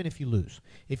them, even if you lose.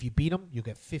 If you beat them, you'll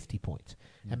get 50 points.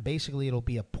 And basically it'll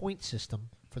be a point system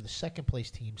for the second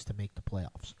place teams to make the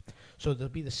playoffs. So there'll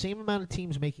be the same amount of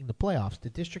teams making the playoffs. The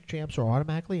district champs are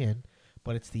automatically in,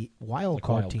 but it's the wild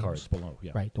card teams. Cards below,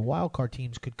 yeah. Right, the wild card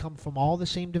teams could come from all the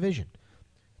same division.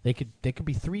 They could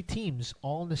be 3 teams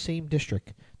all in the same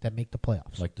district that make the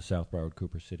playoffs. Like the South Broward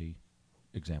Cooper City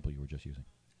example you were just using.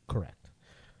 Correct.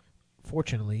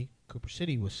 Fortunately, Cooper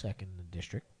City was second in the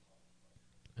district,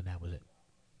 and that was it.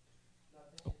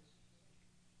 Oh.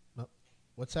 No.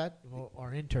 What's that? Well,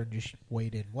 our intern just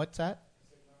weighed in. What's that?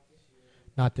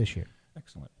 Not this year.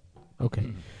 Excellent.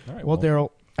 Okay. All right. Well,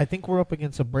 Daryl, I think we're up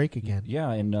against a break again.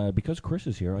 Yeah, and because Chris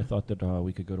is here, I thought that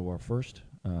we could go to our first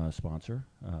sponsor.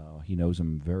 He knows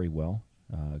him very well,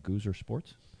 Goozer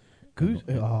Sports.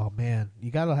 Oh man, you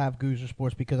got to have Goozer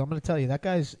Sports because I'm going to tell you that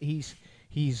guy's he's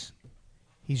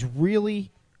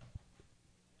really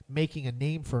making a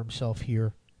name for himself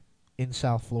here in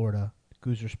South Florida.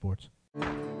 Goozer Sports.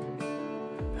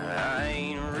 I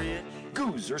ain't rich.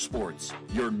 Goozer Sports,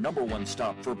 your #1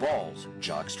 stop for balls,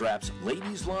 jock straps,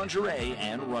 ladies' lingerie,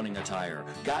 and running attire.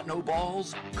 Got no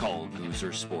balls? Call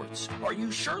Goozer Sports. Are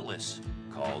you shirtless?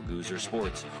 Call Goozer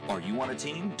Sports. Are you on a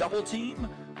team? Double team?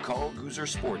 Call Goozer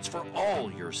Sports for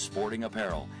all your sporting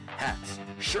apparel. Hats,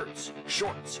 shirts,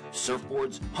 shorts,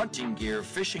 surfboards, hunting gear,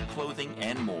 fishing clothing,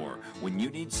 and more. When you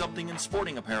need something in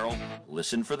sporting apparel,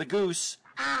 listen for the goose.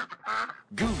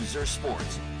 Goozer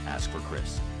Sports. Ask for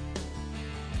Chris.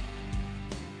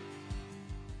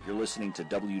 You're listening to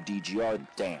WDGR.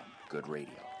 Damn good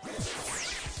radio.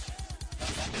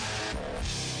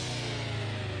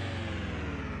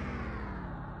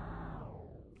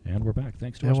 And we're back.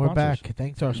 Thanks to our And we're sponsors. back.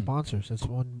 Thanks to our sponsors. That's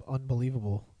one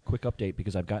unbelievable. Quick update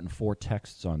because I've gotten 4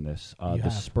 texts on this. You The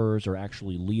have. Spurs are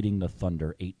actually leading the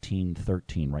Thunder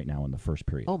 18-13 right now in the first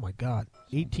period. Oh my God,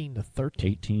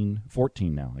 18-13.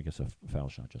 18-14 now. I guess a foul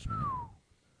shot just went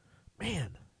in.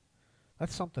 Man,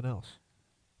 that's something else.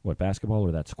 What, basketball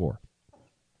or that score?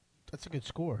 That's a good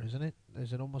score, isn't it?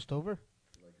 Is it almost over?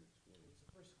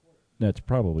 That's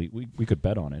probably we could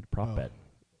bet on it. Prop bet.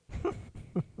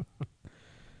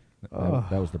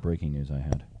 That was the breaking news I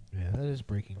had. Yeah, that is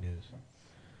breaking news.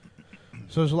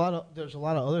 So there's a lot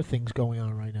of other things going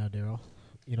on right now, Daryl.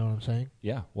 You know what I'm saying?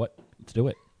 Yeah. What? Let's do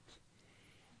it.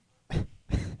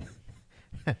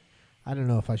 I don't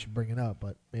know if I should bring it up,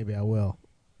 but maybe I will.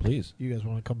 Please. You guys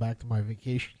want to come back to my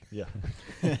vacation? Yeah.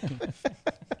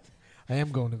 I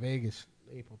am going to Vegas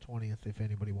April 20th if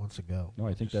anybody wants to go. No,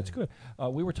 I think that's good.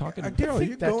 We were talking. Daryl, think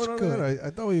you that's going on good. that? I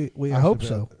thought we I asked hope about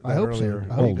so. that I hope so. earlier.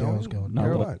 I Are you hope Daryl's going. Not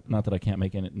Daryl, that, not that I can't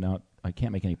make any. Now I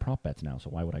can't make any prop bets now. So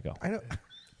why would I go? I know.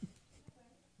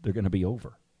 They're going to be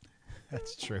over.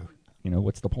 That's true.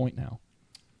 What's the point now?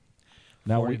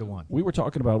 Now 40 to 1. we were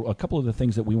talking about a couple of the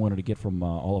things that we wanted to get from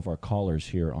all of our callers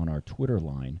here on our Twitter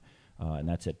line, and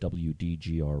that's at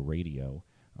WDGR Radio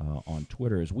on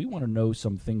Twitter. Is we want to know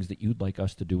some things that you'd like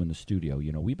us to do in the studio.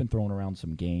 We've been throwing around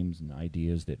some games and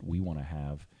ideas that we want to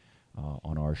have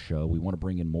on our show. We want to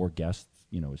bring in more guests,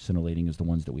 as scintillating as the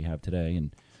ones that we have today,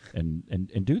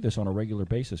 and do this on a regular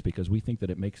basis because we think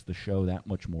that it makes the show that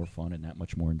much more fun and that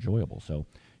much more enjoyable. So,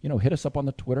 hit us up on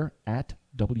the Twitter at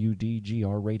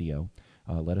WDGR Radio.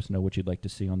 Let us know what you'd like to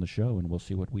see on the show, and we'll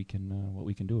see what we can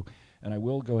do. And I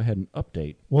will go ahead and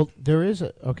update. Well, there is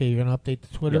okay. You're going to update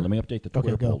the Twitter. Yeah, let me update the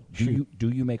Twitter go. poll. Do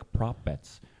you make prop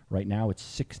bets? Right now, it's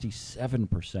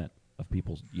 67% of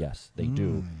people yes they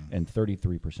do, and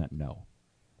 33% no.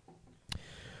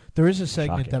 There is a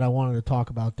segment Shocking. that I wanted to talk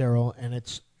about, Daryl, and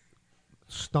it's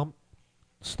stump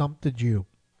the Jew.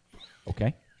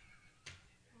 Okay.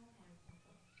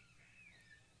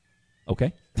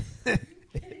 Okay.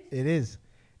 It is.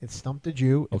 It's Stump the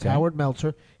Jew. It's Okay. Howard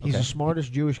Meltzer. He's Okay. the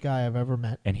smartest Jewish guy I've ever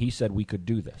met. And he said we could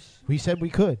do this. We said we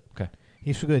could. Okay.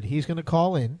 He's good. He's going to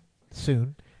call in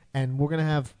soon, and we're going to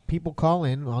have people call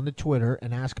in on the Twitter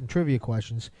and ask him trivia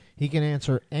questions. He can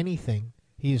answer anything.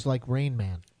 He's like Rain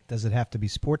Man. Does it have to be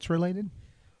sports related?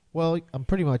 Well, I'm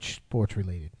pretty much sports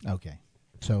related. Okay.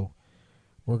 So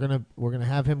we're gonna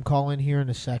have him call in here in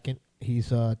a second.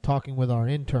 He's talking with our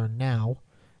intern now,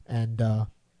 and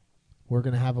we're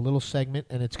gonna have a little segment,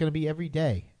 and it's gonna be every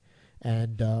day,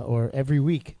 and or every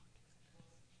week.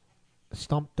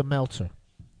 Stump the Meltzer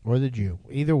or the Jew,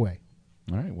 either way.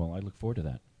 All right. Well, I look forward to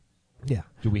that. Yeah.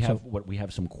 Do we have we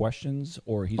have some questions,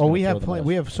 or he's? Oh, gonna we throw have them at plenty. us?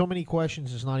 We have so many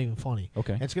questions. It's not even funny.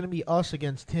 Okay. It's going to be us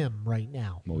against him right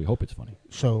now. Well, we hope it's funny.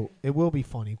 So it will be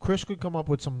funny. Chris could come up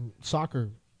with some soccer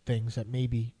things that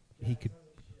maybe he could.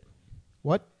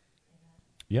 What?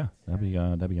 Yeah,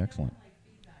 that'd be excellent.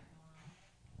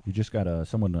 We just got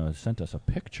someone sent us a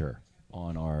picture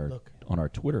on our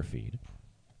Twitter feed.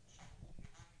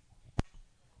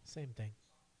 Same thing.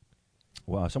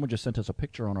 Well, someone just sent us a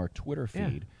picture on our Twitter Yeah,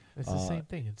 feed. it's the same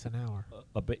thing. It's an hour.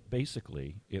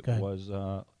 Basically, it Go ahead. was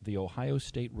the Ohio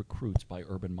State recruits by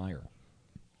Urban Meyer,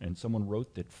 and someone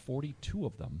wrote that 42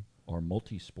 of them are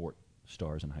multi-sport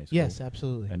stars in high school. Yes,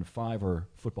 absolutely. And 5 are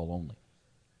football only.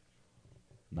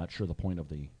 Not sure the point of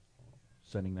the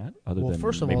sending that, other Well, than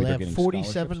first of maybe all, they they're have getting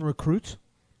 47 scholarships. recruits.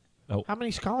 Oh, How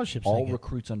many scholarships? all they get?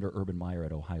 recruits under Urban Meyer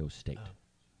at Ohio State.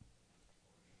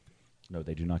 No,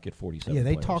 they do not get 47 Yeah,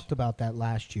 they players. talked about that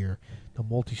last year. The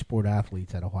multi-sport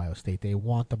athletes at Ohio State. They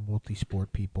want the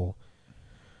multi-sport people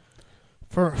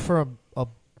for a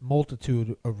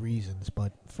multitude of reasons,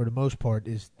 but for the most part,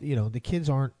 is the kids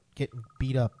aren't getting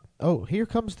beat up. Oh, here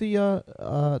comes the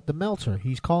Meltzer.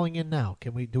 He's calling in now.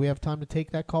 Do we have time to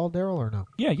take that call, Daryl, or no?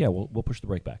 Yeah, we'll push the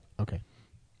break back. Okay.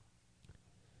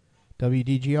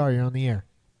 WDGR, you're on the air.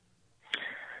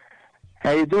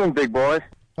 How you doing, big boy?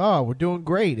 Oh, we're doing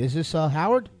great. Is this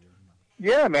Howard?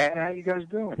 Yeah, man. How you guys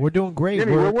doing? We're doing great.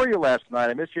 Jimmy, where were you last night?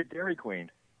 I missed your Dairy Queen.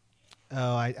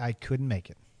 Oh, I couldn't make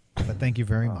it, but thank you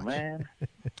very much. Man.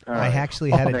 I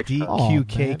actually had a Next time. DQ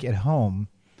cake at home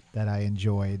that I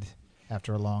enjoyed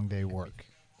after a long day work.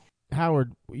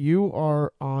 Howard, you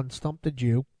are on Stump the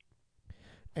Jew,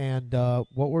 and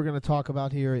what we're going to talk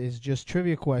about here is just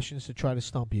trivia questions to try to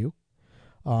stump you.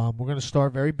 We're going to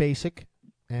start very basic,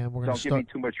 and we're going Don't to give me start.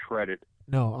 too much credit.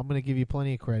 No, I'm going to give you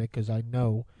plenty of credit because I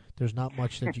know there's not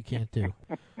much that you can't do.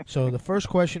 So the first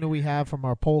question that we have from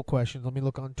our poll questions, let me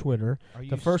look on Twitter.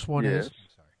 The first one is,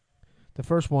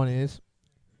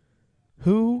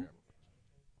 who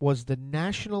was the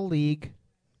National League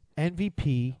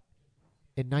MVP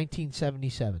in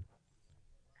 1977?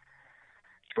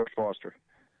 George Foster.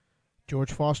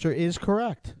 George Foster is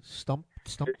correct. Stump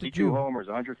the 52 Jew. homers,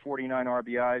 149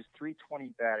 RBIs,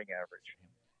 320 batting average.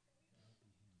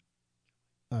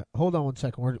 Hold on one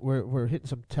second. We're hitting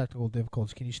some technical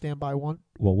difficulties. Can you stand by one?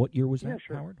 Well, what year was Yeah, that,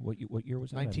 sure. Howard? What year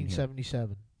was that? I didn't hear.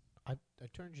 1977. I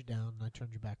turned you down and I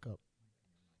turned you back up.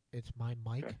 It's my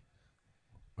mic. Okay.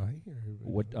 I hear you.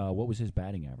 What was his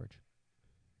batting average?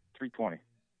 320.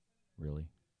 Really?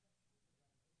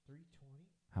 320.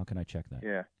 How can I check that?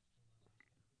 Yeah.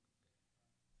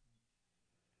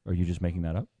 Are you just making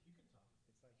that up?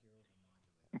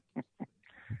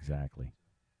 Exactly.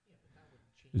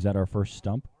 Is that our first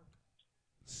stump?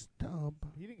 Stump.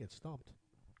 He didn't get stumped.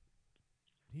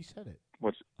 He said it.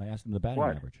 What's I asked him the batting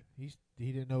What? average.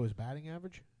 He didn't know his batting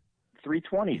average.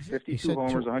 320. 52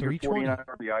 homers, 149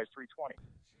 RBIs, 320.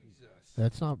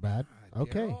 That's not bad.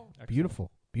 Okay,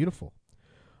 beautiful, beautiful.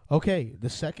 Okay, the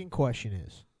second question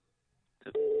is.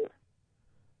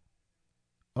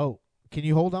 Oh, can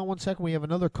you hold on 1 second? We have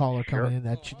another caller coming in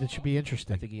that should be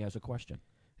interesting. I think he has a question.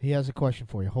 He has a question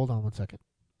for you. Hold on 1 second.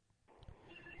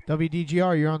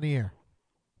 WDGR, you're on the air.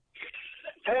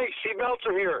 Hey, Steve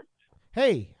Meltzer here.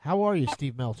 Hey, how are you,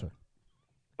 Steve Meltzer?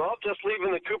 Well, just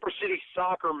leaving the Cooper City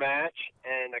soccer match,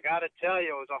 and I got to tell you,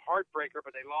 it was a heartbreaker,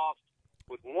 but they lost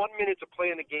with 1 minute to play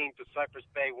in the game to Cypress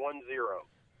Bay 1-0.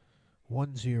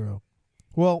 1-0.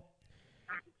 Well,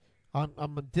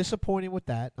 I'm disappointed with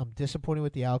that. I'm disappointed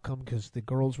with the outcome because the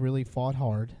girls really fought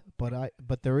hard.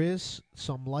 But there is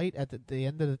some light at the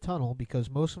end of the tunnel because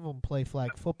most of them play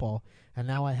flag football, and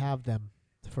now I have them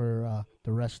for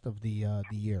the rest of the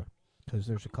year because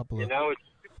there's a couple of. You know,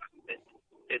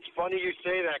 it's funny you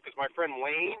say that because my friend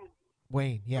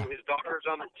Wayne, yeah, his daughter's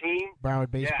on the team.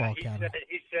 Broward Baseball yeah, Academy.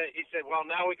 He said, well,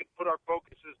 now we can put our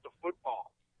focuses to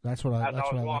football. That's what I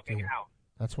like to hear. Out.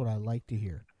 That's what I like to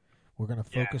hear. We're going to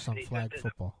focus on flag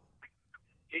football.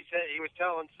 He said he was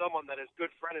telling someone that his good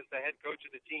friend is the head coach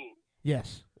of the team.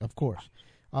 Yes, of course.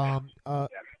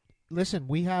 Listen,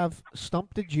 we have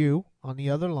Stump the Jew on the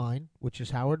other line, which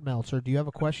is Howard Meltzer. Do you have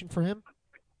a question for him?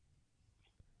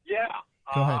 Yeah.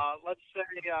 Go ahead. Let's say,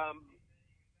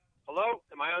 hello?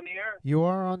 Am I on the air? You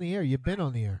are on the air. You've been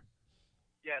on the air.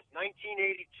 Yes,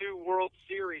 1982 World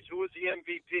Series. Who was the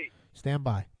MVP? Stand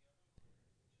by.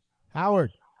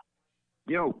 Howard.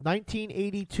 Yo.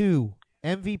 1982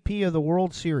 MVP of the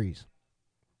World Series.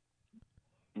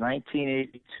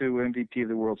 1982 MVP of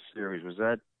the World Series. Was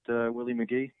that Willie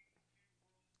McGee?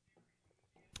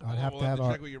 I'd have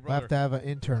to have an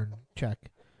intern check.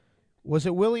 Was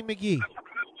it Willie McGee?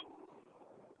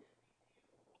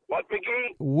 What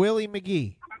McGee? Willie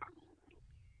McGee.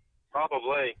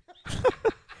 Probably.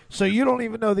 So you don't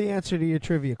even know the answer to your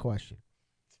trivia question.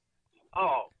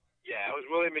 Oh, yeah, it was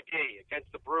Willie McGee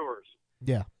against the Brewers.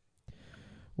 Yeah.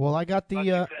 Well, I got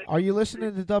the. Are you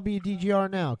listening to WDGR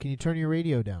now? Can you turn your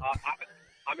radio down?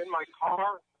 I'm in my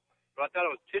car, but I thought it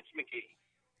was Tits McGee.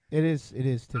 It is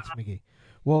Tits McGee.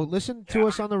 Well, listen to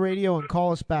us on the radio and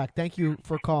call us back. Thank you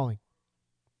for calling.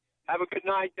 Have a good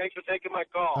night. Thanks for taking my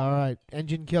call. All right,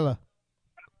 Engine Killer.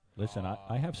 Listen,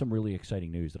 I have some really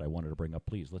exciting news that I wanted to bring up.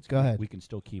 Please, let's go ahead. We can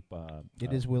still keep.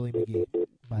 It is Willie McGee,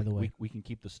 by the way. We can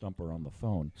keep the Stumper on the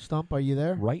phone. Stump, are you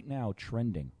there? Right now,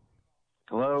 trending.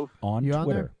 Hello? On You're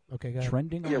Twitter. On there? Okay, go ahead.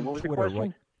 Trending Yeah, on what was the Twitter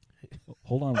question? right.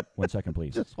 Hold on 1 second,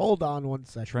 please. Just hold on 1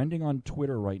 second. Trending on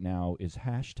Twitter right now is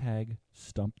hashtag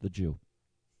Stump the Jew.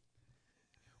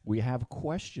 We have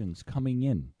questions coming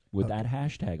in with that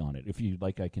hashtag on it. If you'd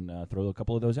like, I can throw a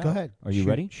couple of those out. Go ahead. Are you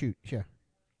ready? Shoot, sure.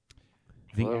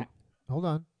 Hold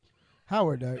on.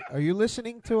 Howard, are you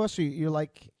listening to us? Or you're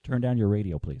like turn down your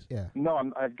radio, please. Yeah.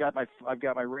 No, I've got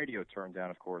my radio turned down,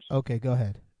 of course. Okay, go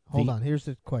ahead. Hold on. Here's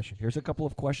the question. Here's a couple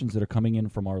of questions that are coming in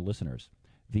from our listeners.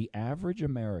 The average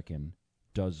American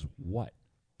does what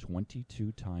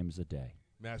 22 times a day?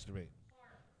 Masturbate.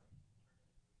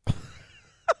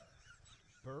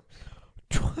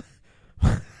 Burps.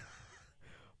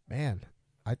 Man,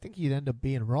 I think you'd end up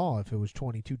being raw if it was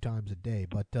 22 times a day.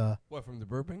 But what, from the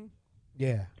burping?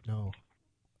 Yeah, no.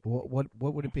 What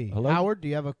would it be? Hello? Howard, do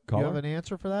you have Caller? an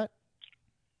answer for that?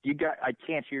 I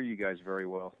can't hear you guys very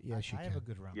well. Yes, you I can. have a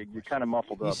good round. You're kind of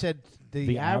muffled He up. said the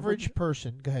The average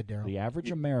person. Go ahead, Daryl. The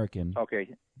average American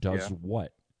does yeah.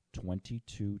 what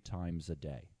 22 times a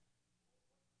day?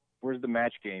 Where's the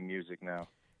match game music now?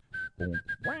 Does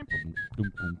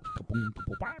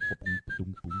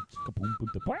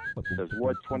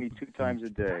what 22 times a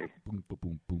day?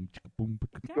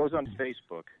 Goes on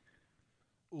Facebook.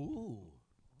 Ooh.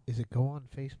 Is it go on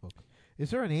Facebook? Is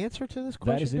there an answer to this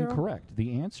question? That is Daryl? incorrect.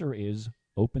 The answer is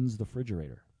opens the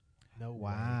refrigerator. No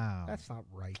way. Wow. That's not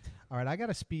right. All right, I got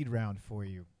a speed round for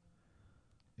you.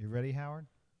 You ready, Howard?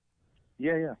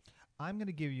 Yeah. I'm going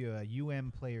to give you a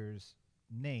UM player's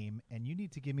name, and you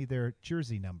need to give me their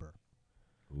jersey number.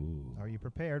 Ooh. Are you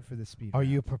prepared for the speed Are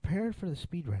round? you prepared for the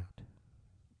speed round?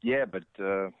 Yeah, but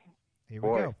Here we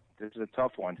boy, go. this is a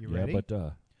tough one. You ready? Yeah,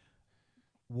 but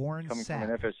Warren Coming Sapp.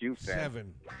 from an FSU fan.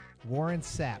 7. Warren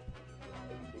Sapp.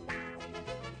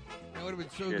 That would have been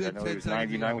so Shit, good. I know he was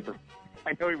 99 with the.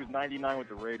 I know he was 99 with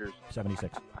the Raiders.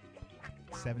 76.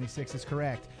 76 is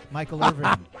correct. Michael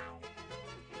Irvin.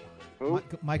 Who?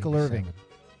 Michael Irving.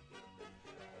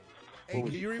 Hey,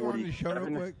 can you rewind the show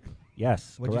real quick?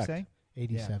 Yes, What'd correct. you say?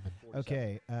 87.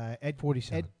 Okay.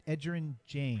 47. Edgerrin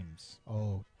James.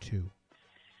 Oh, 2.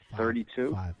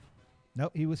 32. 5.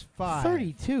 Nope, he was 5.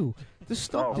 32. The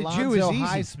Stump the Jew Alonzo is easy.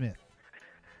 Highsmith.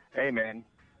 Hey, man.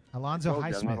 Alonzo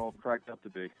I'm Highsmith. not all cracked up to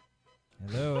be.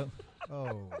 Hello.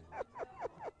 Oh.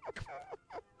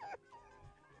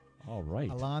 All right.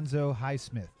 Alonzo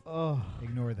Highsmith. Oh.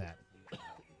 Ignore that.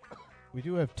 We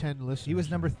do have 10 listeners. He was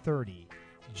number 30.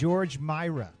 George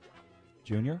Myra.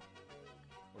 Junior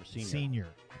or senior? Senior.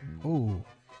 Ooh.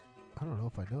 I don't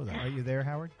know if I know that. Are you there,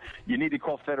 Howard? You need to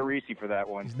call Federici for that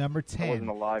one. He's number 10. I wasn't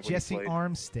alive when Jesse he played.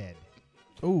 Armstead.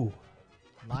 Ooh.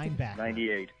 Linebacker.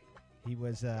 98. He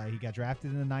was. He got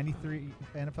drafted in the 93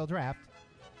 NFL draft.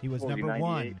 He was What was he, number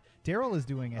 1. 98? Daryl is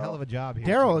doing a hell of a job here.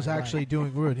 Daryl is actually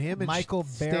doing good. Him and Michael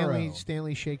Barrow.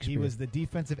 Stanley Shakespeare. He was the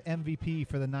defensive MVP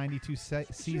for the 92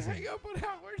 season. Hang up on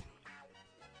Howard.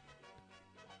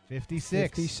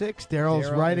 56. 56. Daryl's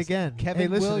Daryl right is again. Kevin hey,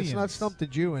 listen, Williams. it's not Stump the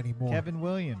Jew anymore. Kevin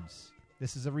Williams.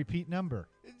 This is a repeat number.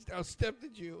 It's now Step the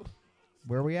Jew.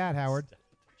 Where are we at, Howard?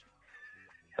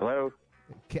 Hello?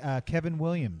 Kevin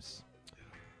Williams.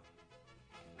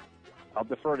 I'll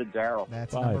defer to Daryl.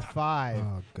 That's 5. number 5.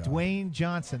 Oh, God. Dwayne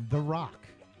Johnson, The Rock.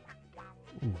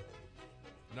 Ooh.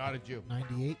 Not a Jew.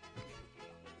 98.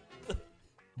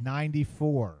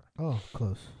 94. Oh,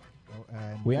 close.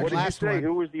 And We What did you last say? one.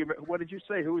 Who was the What did you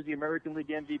say? Who was the American League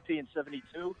MVP in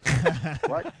 '72?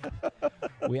 What?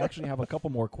 We actually have a couple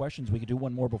more questions. We could do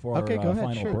one more before Okay, our go ahead.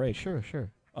 final Sure, break.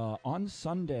 sure. On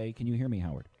Sunday, can you hear me,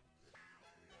 Howard?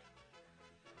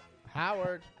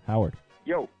 Howard. Howard.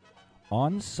 Yo.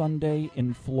 On Sunday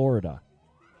in Florida,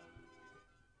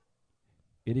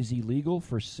 it is illegal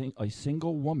for a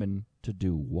single woman to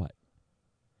do what?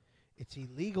 It's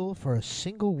illegal for a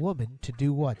single woman to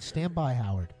do what? Stand by,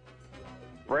 Howard.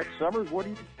 Brett Summers, what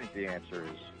do you think the answer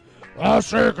is? I'll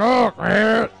say go,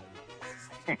 man.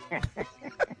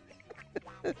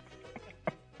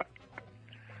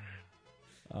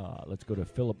 Let's go to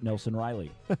Philip Nelson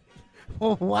Riley.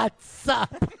 What's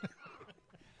up?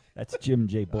 That's Jim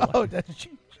J. Bullock. Oh, that's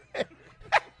Jim J.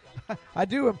 I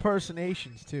do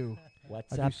impersonations, too.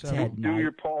 What's I do up, several. Ted Do Knight?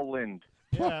 your Paul Lind.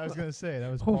 Yeah, I was going to say, that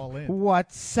was Paul Lynn.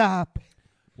 What's up?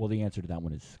 Well, the answer to that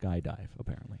one is skydive,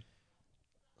 apparently.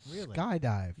 Really?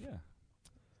 Skydive. Yeah.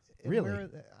 Really?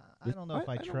 I don't know if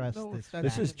I don't trust know this. if that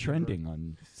This is happened. trending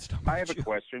on Stump I have the a Jew.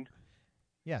 question.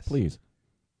 Yes. Please.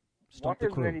 Why Stump the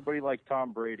isn't crew. anybody like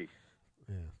Tom Brady?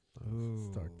 Yeah. Ooh.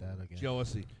 Start that again.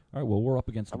 Jealousy. All right, well, we're up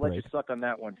against the I'd like break. to suck on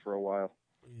that one for a while.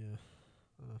 Yeah.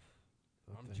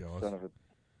 I'm okay. jealous. Son of a...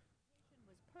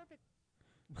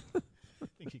 I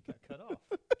think he got cut off.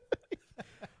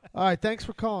 All right, thanks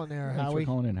for calling there, Thanks Howie.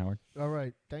 for calling in, Howard. All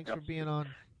right, thanks Yep. for being on.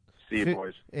 See you,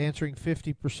 boys. Answering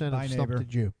 50% Bye, of Stump neighbor. the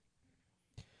Jew.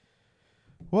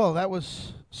 Well, that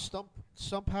was Stump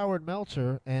Howard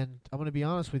Meltzer, and I'm going to be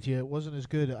honest with you, it wasn't as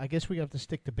good. I guess we have to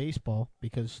stick to baseball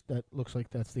because that looks like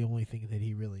that's the only thing that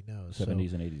he really knows.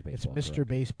 70s and 80s baseball. It's Mr. correct?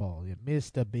 Baseball. Yeah,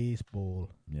 Mr.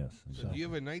 Baseball. Yes. So do you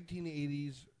have a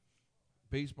 1980s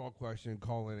baseball question?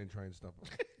 Call in and try and stump them.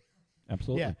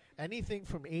 Absolutely. Yeah, anything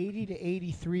from 80 to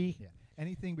 83. Yeah.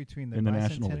 Anything between the In the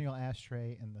National League. bicentennial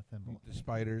ashtray and the thimble. The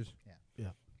spiders.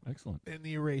 Excellent. And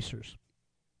the erasers.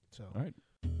 So. All right.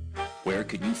 Where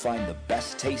can you find the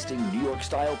best tasting New York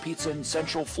style pizza in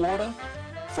Central Florida?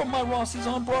 From my Rossi's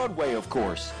on Broadway, of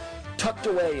course. Tucked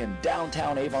away in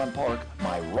downtown Avon Park,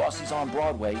 my Rossi's on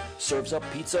Broadway serves up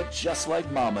pizza just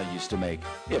like Mama used to make,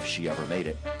 if she ever made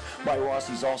it. My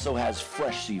Rossi's also has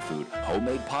fresh seafood,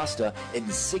 homemade pasta,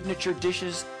 and signature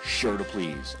dishes sure to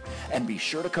please. And be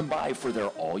sure to come by for their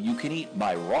all-you-can-eat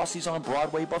My Rossi's on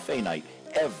Broadway buffet night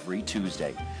every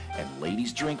Tuesday. And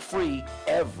ladies drink free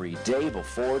every day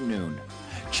before noon.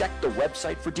 Check the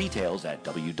website for details at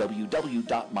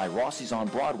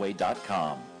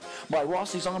www.myrossisonbroadway.com. My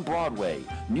Rossi's on Broadway,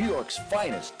 New York's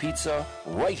finest pizza,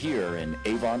 right here in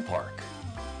Avon Park.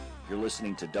 You're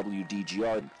listening to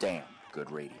WDGR Damn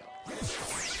Good Radio.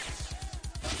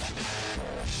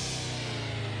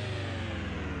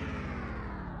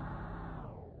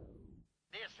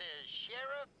 This is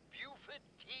Sheriff Buford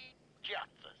T.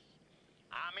 Justice.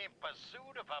 I'm in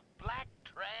pursuit of a black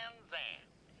Trans Am.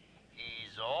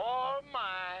 He's all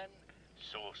mine,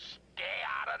 so stay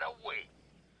out of the way.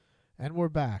 And we're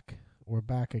back. We're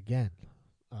back again.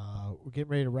 We're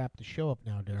getting ready to wrap the show up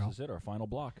now, Daryl. This is it, our final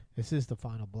block. This is the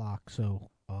final block. So,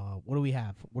 what do we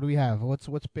have?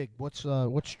 What's big? What's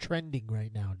trending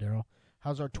right now, Daryl?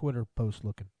 How's our Twitter post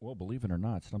looking? Well, believe it or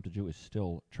not, Stump the Jew is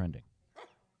still trending.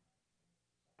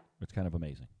 It's kind of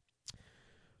amazing.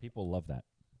 People love that.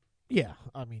 Yeah,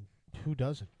 I mean, who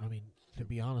doesn't? I mean, to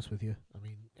be honest with you, I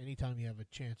mean, anytime you have a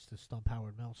chance to stump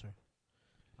Howard Meltzer,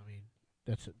 I mean,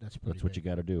 that's pretty. That's what you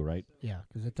got to do, right? Yeah,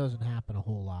 because it doesn't happen a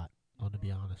whole lot. To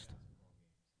be honest.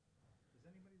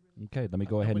 Okay, let me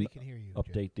go ahead and Nobody can hear you,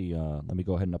 update the. Let me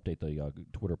go ahead and update the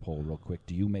Twitter poll real quick.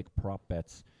 Do you make prop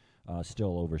bets?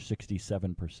 Still over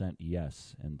 67%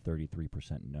 yes and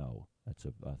 33% no. That's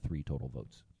 3 total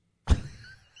votes.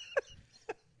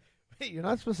 Hey, you're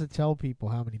not supposed to tell people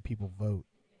how many people vote.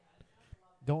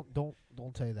 Don't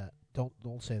say that.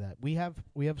 Don't say that. We have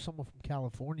someone from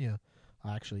California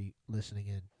actually listening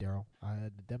in, Daryl.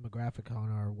 The demographic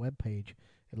on our webpage,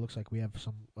 it looks like we have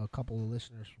a couple of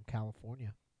listeners from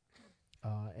California,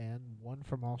 and one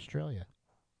from Australia.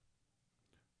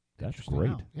 That's great.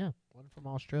 Wow. Yeah, one from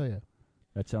Australia.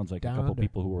 That sounds like Down a couple under.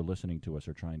 people who are listening to us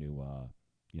are trying to,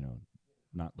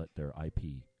 not let their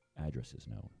IP addresses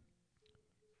known.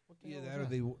 Yeah, that or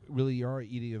they really are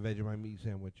eating a Vegemite meat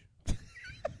sandwich.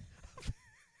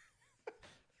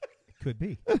 Could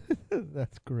be.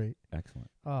 That's great. Excellent.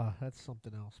 That's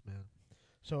something else, man.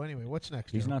 So anyway, what's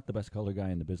next? He's Daryl? not the best color guy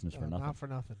in the business for nothing. Not for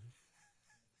nothing.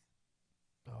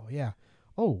 Oh yeah.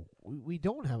 Oh, we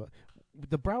don't have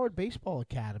the Broward Baseball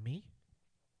Academy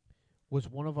was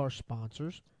one of our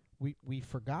sponsors. We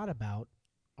forgot about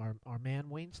our man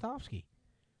Wayne Stofsky.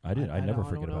 I never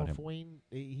forget about him. If Wayne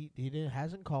he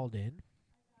hasn't called in.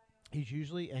 He's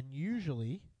usually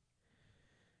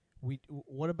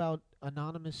what about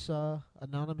anonymous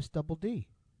Double D?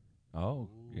 Oh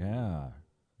yeah,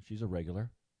 she's a regular.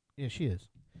 Yeah, she is.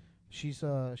 She's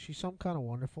some kind of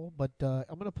wonderful, but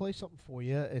I'm gonna play something for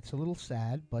you. It's a little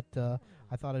sad, but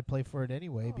I thought I'd play for it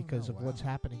anyway because of what's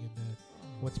happening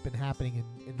what's been happening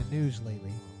in the news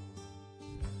lately.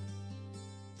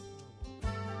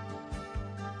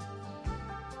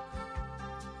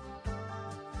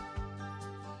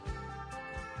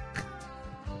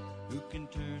 Who can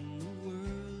turn the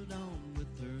world on with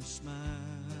her smile?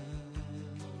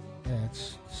 Yeah,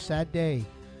 it's a sad day.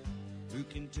 Who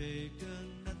can take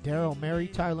Daryl, Mary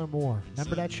Tyler Moore.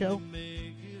 Remember that show?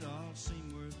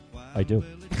 I do.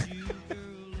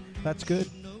 That's good.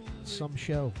 Some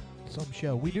show.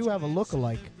 We do have a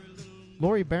look-alike.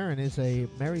 Lori Barron is a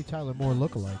Mary Tyler Moore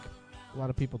look-alike. A lot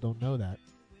of people don't know that.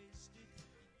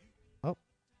 Oh.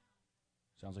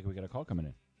 Sounds like we got a call coming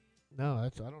in. No, I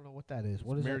don't know what that is.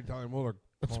 What is Mary that? Tyler Moore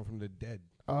calling from the dead.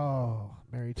 Oh,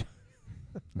 Mary.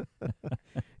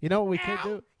 You know what we could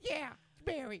do? Yeah, it's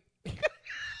Barry.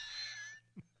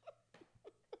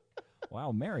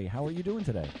 Wow, Mary, how are you doing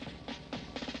today?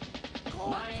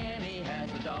 Miami has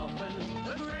the Dolphins,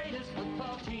 the greatest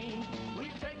football team. We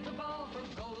take the ball from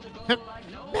goal to goal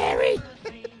like no Mary! one ever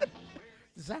seen.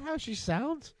 Is that how she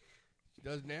sounds? She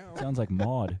does now. Sounds like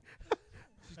Maud.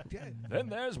 She's dead. Then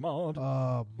there's Maud. You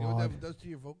know what Maud. that does to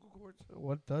your vocal cords?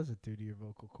 What does it do to your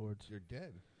vocal cords? You're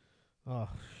dead. Oh,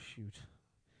 shoot.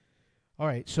 All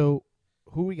right, so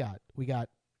who we got?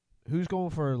 Who's going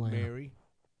for Atlanta? Mary.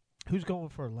 Who's going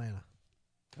for Atlanta?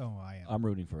 Oh, I am. I'm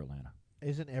rooting for Atlanta.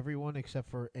 Isn't everyone except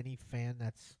for any fan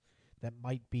that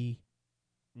might be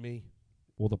me?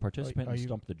 Well, the participant Are in you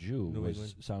Stump the Jew New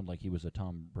England? sounded like he was a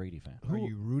Tom Brady fan. Are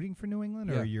you rooting for New England,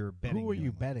 Yeah. or you're betting? Who are New you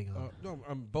England? betting on? No,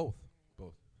 I'm both.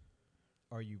 Both.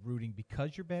 Are you rooting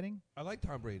because you're betting? I like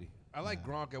Tom Brady. I like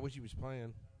Gronk. I wish he was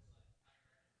playing.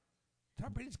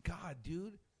 Tom Brady's God,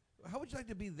 dude. How would you like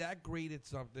to be that great at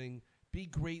something, be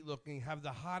great looking, have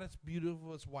the hottest,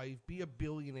 beautifulest wife, be a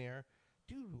billionaire?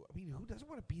 Dude, I mean, who doesn't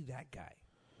want to be that guy?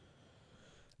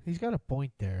 He's got a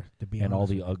point there, to be And honest. all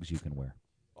the Uggs you can wear.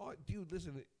 Oh, dude,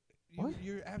 listen.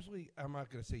 You're absolutely. I'm not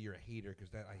gonna say you're a hater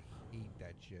because I hate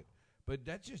that shit. But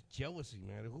that's just jealousy,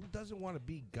 man. Who doesn't want to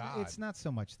be God? It's not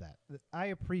so much that. I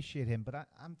appreciate him, but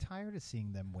I'm tired of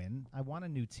seeing them win. I want a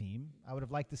new team. I would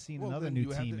have liked to see another then new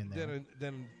you have team to- in there.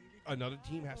 Then another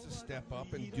team has to step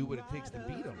up and do what it takes to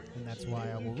beat them. And that's why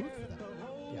I will root for them.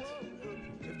 Yes.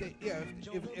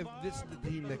 If this is the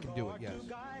team that can do it, yes.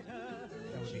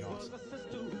 That would be awesome.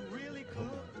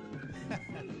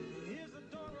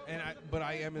 But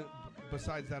I am.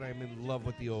 Besides that, I'm in love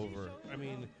with the over. I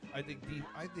mean, I think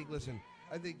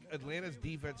Atlanta's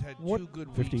defense had two good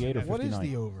weeks. 58 or What is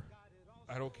 59? the over?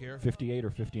 I don't care. 58 or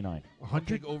 59?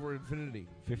 100? Over infinity.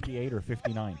 58 or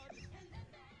 59?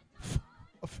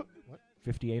 What?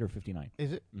 58 or 59?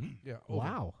 Is it? Mm-hmm. Yeah. Over.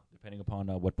 Wow. Depending upon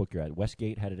what book you're at.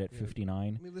 Westgate had it at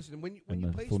 59. I mean, listen, when and you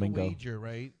the place Flamingo. the wager,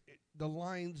 right, the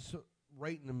line's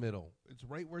right in the middle. It's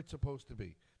right where it's supposed to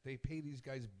be. They pay these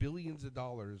guys billions of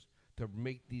dollars to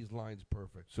make these lines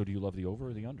perfect. So do you love the over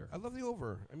or the under? I love the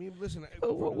over. I mean, listen.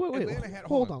 wait, Atlanta had,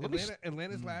 hold on, let me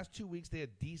Atlanta's last 2 weeks, they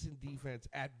had decent defense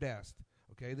at best.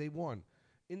 Okay, they won.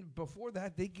 Before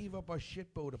that, they gave up a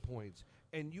shitload of points.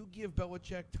 And you give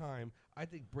Belichick time, I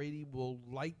think Brady will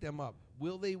light them up.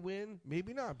 Will they win?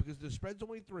 Maybe not, because the spread's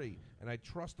only 3, and I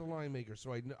trust the line maker.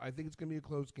 So I think it's going to be a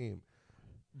close game.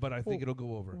 but I think it'll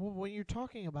go over. Well, when you're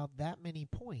talking about that many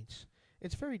points,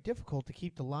 it's very difficult to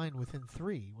keep the line within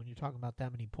 3 when you're talking about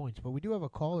that many points. But we do have a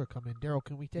caller come in. Daryl,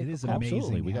 can we take It a is call?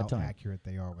 amazing We got how time. accurate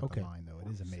they are with Okay. the line, though.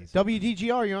 It is amazing.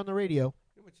 WDGR, you're on the radio.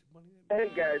 Hey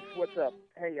guys, what's up?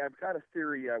 Hey, I've got a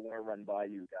theory I want to run by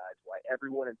you guys. Why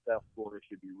everyone in South Florida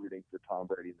should be rooting for Tom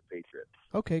Brady and the Patriots.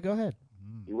 Okay, go ahead.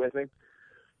 You with me?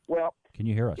 Well, Can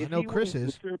you hear us? if I know he Chris wins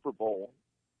is. the Super Bowl.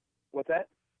 What's that?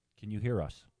 Can you hear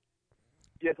us?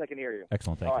 Yes, I can hear you.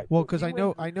 Excellent, thank All you. right, Well, so because he I know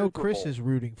wins the Super Chris Bowl. is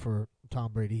rooting for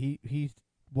Tom Brady. He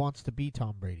wants to be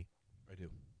Tom Brady. I do.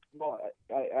 Well,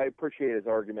 I appreciate his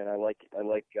argument. I like.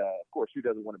 Of course, who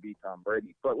doesn't want to beat Tom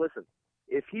Brady? But listen,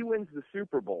 if he wins the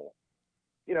Super Bowl,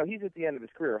 he's at the end of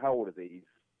his career. How old is he?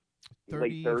 He's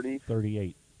late 30s.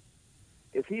 38.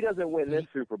 If he doesn't win this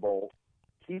Super Bowl,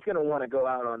 he's going to want to go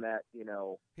out on that.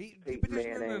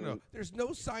 But there's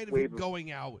no sign of him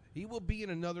going out. He will be in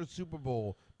another Super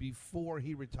Bowl before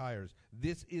he retires.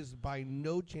 This is by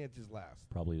no chance his last.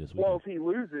 Probably this week. Well, if he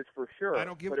loses, for sure. I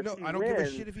don't give But if he I don't give a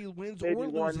wins, shit if he wins maybe or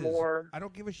one loses. more. I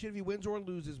don't give a shit if he wins or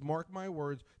loses. Mark my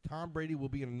words. Tom Brady will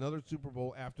be in another Super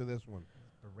Bowl after this one.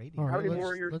 All How right, many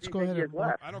more years let's do go you ahead think and he has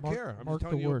left? I don't mark, care. I'm just mark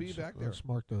telling the you he'll words. be back there. Let's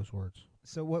mark those words.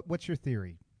 So what's your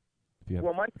theory? If you have,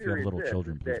 Well, my if you have theory little is this,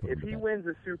 children, is please that put if them to he bed. wins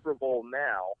the Super Bowl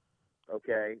now,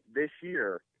 okay, this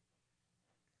year,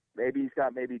 maybe he's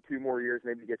got maybe 2 more years,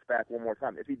 maybe he gets back one more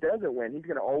time. If he doesn't win, he's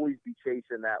going to always be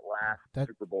chasing that last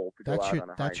Super Bowl to go out on a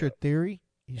high That's your note. theory?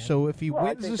 So if he Well, I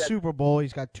wins think the that's- Super Bowl,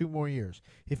 he's got 2 more years.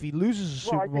 If he loses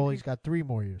the Well, I Super Bowl, think he's got 3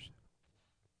 more years.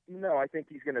 No, I think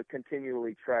he's going to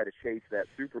continually try to chase that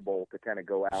Super Bowl to kind of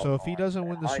go out. So if he on doesn't that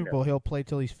win the high Super note. Bowl, he'll play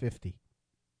till he's 50.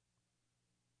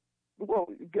 Well,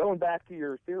 going back to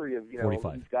your theory of,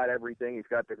 45. he's got everything. He's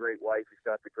got the great wife. He's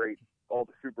got all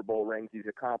the Super Bowl rings. He's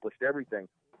accomplished everything.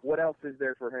 What else is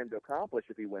there for him to accomplish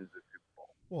if he wins the Super Bowl?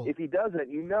 Well, if he doesn't,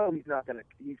 he's not going to.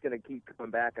 He's going to keep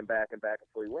coming back and back and back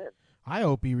until he wins. I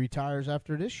hope he retires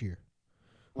after this year.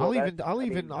 Well,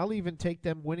 I'll even take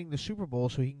them winning the Super Bowl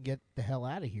so he can get the hell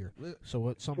out of here. So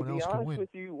what someone to be else can honest win. with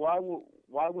you,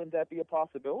 why wouldn't that be a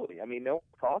possibility? I mean, no one's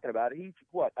talking about it. He's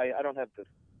what? I don't have this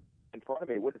in front of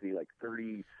me. What is he, like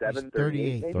 37, He's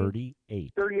 38?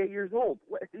 38. 38 years old.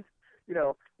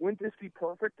 Wouldn't this be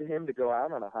perfect to him to go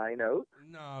out on a high note?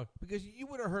 No, because you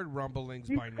would have heard rumblings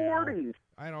He's by now. 40.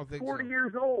 I don't think 40 so.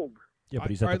 years old. Yeah, but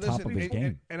he's at the top of his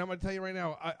game. And I'm going to tell you right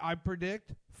now, I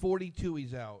predict 42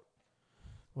 he's out.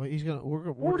 Well, he's gonna.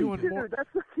 We're doing more. That's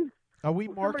what Are we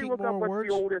somebody marking look up more what's words?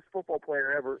 the oldest football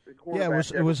player ever. Yeah, it was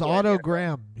quarterback ever Otto played.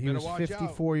 Graham. He Better was watch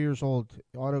 54 years old.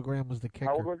 Otto Graham was the kicker.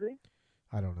 How old was he?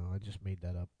 I don't know. I just made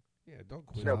that up. Yeah, don't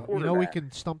quit. No, we quarterback.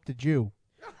 can stump the Jew.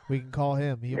 We can call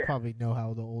him. He'll Yeah. probably know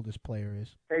how the oldest player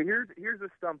is. Hey, here's a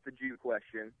stump the Jew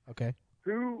question. Okay.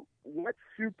 What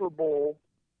Super Bowl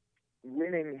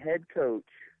winning head coach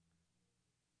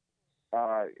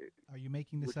Are you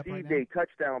making this up right received now? a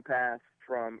touchdown pass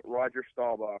from Roger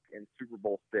Staubach in Super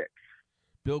Bowl 6?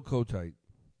 Bill Kotite.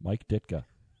 Mike Ditka.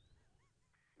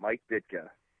 Mike Ditka.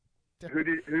 Who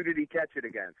did he catch it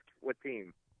against? What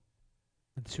team?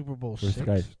 In Super Bowl First 6?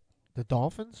 guy. The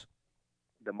Dolphins?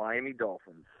 The Miami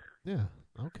Dolphins. Yeah.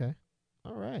 Okay.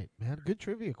 All right, man. Good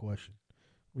trivia question.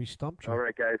 We stumped you. All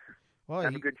right, guys. Well,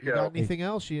 Have you, a good you show. got anything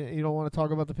else? You don't want to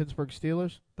talk about the Pittsburgh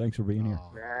Steelers? Thanks for being here.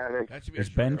 That should be Is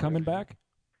a Ben short coming back?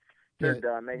 They're Yeah.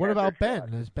 done. They What had about their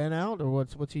Ben? shot. Is Ben out, or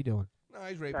what's he doing? No,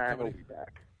 he's raping Nah, he'll somebody. be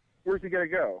back. Where's he going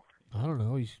to go? I don't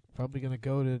know. He's probably going to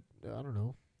go to, I don't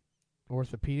know,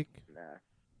 orthopedic. Nah.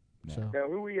 So No,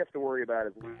 who we have to worry about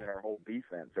is losing our whole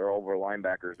defense. All of our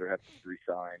linebackers are having to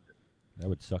resign. That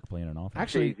would suck playing an offense.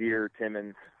 Actually, Shazier,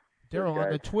 Timmons. Daryl, those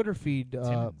on the guys. Twitter feed,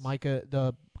 Timmons. Micah,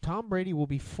 the Tom Brady will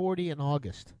be 40 in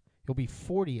August. He'll be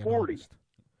 40 in 40. August.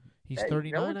 He's Hey,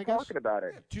 39, no one's I guess. talking about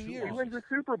it. Yeah, 2 If years. he wins the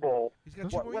Super Bowl, He's got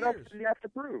 2 more what else years. does he have to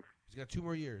prove? He's got 2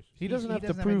 more years. He doesn't he have to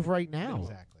doesn't prove have- right now.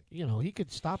 Exactly. You know, he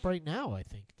could stop right now, I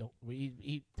think. Don't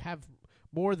he have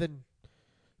more than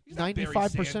He's not Barry 95%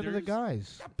 of the Sanders.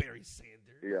 guys. Not Barry Sanders.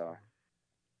 Yeah.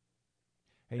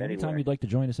 Hey, Anyway. anytime you'd like to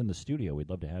join us in the studio, we'd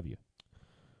love to have you.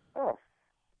 Oh.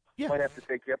 Yeah. Might have to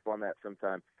take you up on that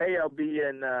sometime. Hey, I'll be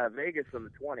in Vegas on the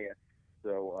 20th,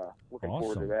 so looking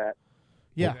forward to Awesome. that.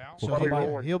 Yeah. Well, So come he'll,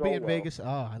 by. he'll be in Solo. Vegas. Oh,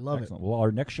 I love Excellent. Well,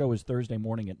 our next show is Thursday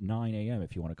morning at 9 a.m.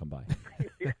 if you want to come by.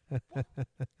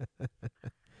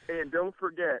 And don't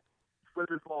forget, flip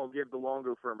the phone and give the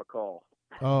Longo firm a call.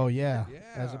 it. Oh yeah. Yeah.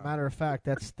 As a matter of fact,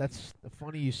 that's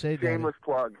funny you say that. Shameless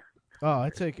plug. Oh,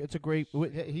 it's a great.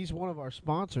 He's one of our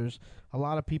sponsors. A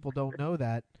lot of people don't know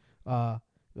that. The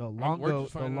We're Longo,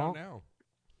 just the finding out Long, now.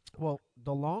 well,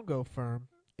 the Longo firm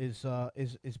is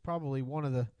probably one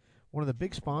of the one of the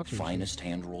big sponsors. Finest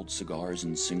hand-rolled cigars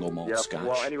and single malt scotch.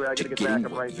 Well, anyway, I got to get getting back.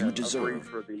 I'm what writing you a brief deserve.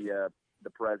 for the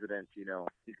president. You know,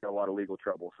 he's got a lot of legal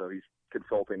trouble, so he's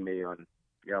consulting me on.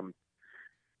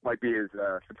 Might be his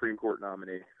Supreme Court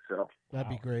nominee. So That'd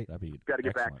be great. That'd be got to get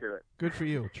excellent. back to it. Good for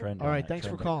you. Trend All on right, that, thanks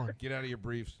for trend. calling. Get out of your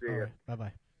briefs. See ya. All right,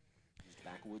 bye-bye.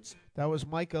 Backwoods. That was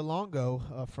Micah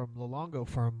Longo from the Longo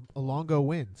firm. Longo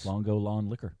wins. Longo Lawn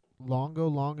Liquor. Longo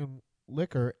Long and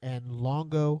Liquor and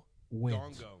Longo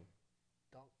wins.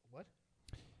 Dongo. What?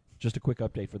 Just a quick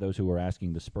update for those who are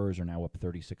asking. The Spurs are now up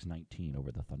 36-19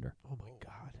 over the Thunder. Oh my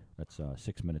God. That's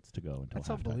 6 minutes to go until That's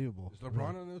halftime. unbelievable. Is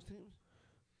LeBron on those teams?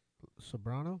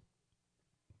 Sobrano?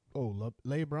 Oh,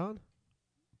 LeBron?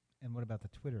 And what about the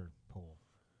Twitter poll?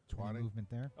 Any Twatting? movement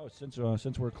there? Oh,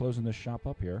 since we're closing this shop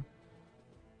up here,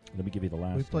 let me give you the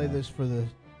last. We play this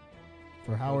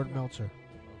for Howard Meltzer.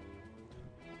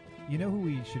 You know who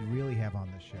we should really have on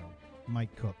this show?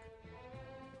 Mike Cook.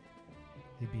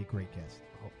 He'd be a great guest.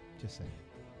 Oh, just saying.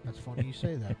 That's funny you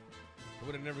say that. I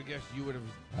would have never guessed you would have.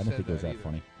 I didn't think it was that either.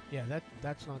 funny. Yeah,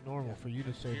 that's not normal for you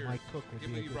to say Here, Mike Cook would can't be a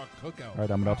believe you good. brought Cook out. All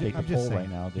right, I'm going to update I'm the just poll saying. right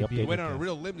now. The He'd be a updated You went on a guest.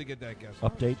 real limb to get that guest.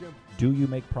 update: Jim. do you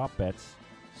make prop bets?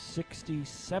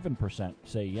 67%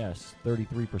 say yes,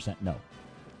 33% no.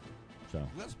 So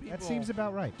Less people That seems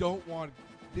about right.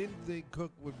 didn't think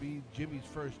Cook would be Jimmy's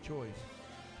first choice.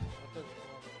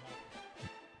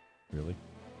 really,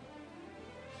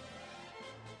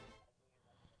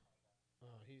 Oh,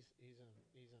 he's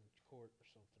in court or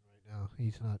something right now.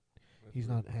 He's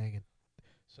not hanging.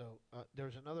 So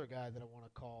there's another guy that I want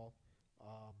to call.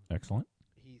 excellent.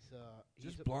 He's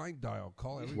Just blind dial.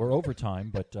 Call every. We're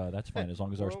overtime, but that's fine as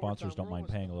long as our We're sponsors overtime. don't We're mind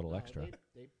almost paying a done. little No, extra.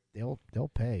 They'll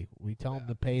pay. We tell them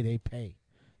to pay, they pay.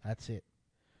 That's it.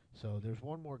 So there's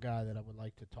one more guy that I would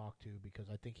like to talk to because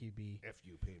I think he'd be. F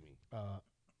you, pay me.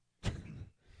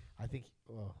 I think.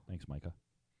 Well, Thanks, Micah.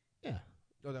 yeah.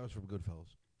 No, that was from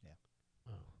Goodfellas. Oh,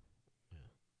 yeah.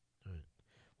 All right.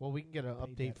 Well, we can get an Paid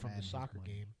update that from man the his soccer money.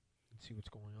 game and see what's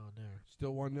going on there.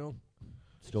 Still 1-0.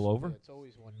 Still over? Yeah, it's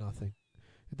always 1-0.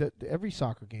 Every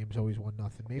soccer game's always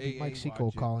 1-0. Maybe Hey, Mike hey, Seco will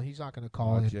watch it. call in. He's not going to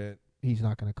call Watch in. it. He's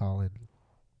not going to call in.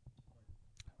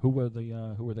 Who were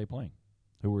they playing?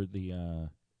 Who were the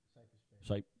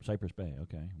Cypress Bay?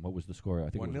 Okay. What was the score? I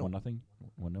think it was 1-0.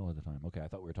 1-0 at the time. Okay, I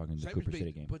thought we were talking the Cypress Cooper Bay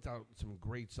City game. puts out some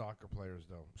great soccer players,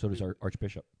 though. So does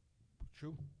Archbishop.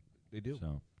 True. They do.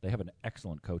 So they have an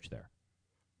excellent coach there.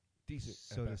 Decent.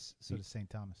 So does St.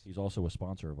 Thomas. He's also a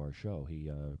sponsor of our show. He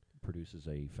produces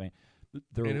a fan.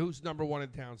 And who's number one in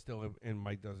town still? And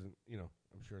Mike doesn't.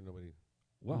 I'm sure nobody.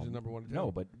 Well, who's the number one in town?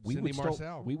 no, but Cindy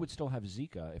Marcel. we would still have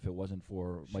Zika if it wasn't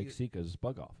for Mike Zika's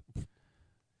bug off.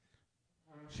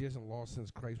 She hasn't lost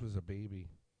since Christ was a baby.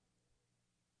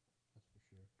 That's for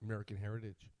sure. American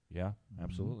Heritage. Yeah,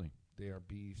 absolutely. They are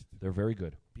beast. They're very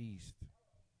good. Beast.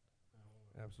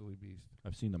 Absolutely beast.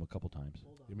 I've seen them a couple times.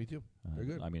 Yeah, me too. They're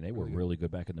good. I mean, they were really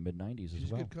good back in the mid-'90s She's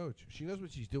as well. a good coach. She knows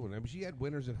what she's doing. I mean, she had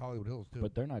winners at Hollywood Hills, too.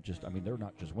 But they're not just winning,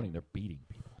 they're beating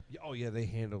people. Yeah, oh, yeah, they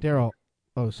handled Daryl.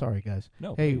 Oh, sorry, guys.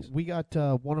 No, hey, please. we got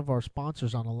one of our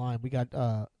sponsors on the line. We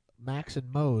got Max and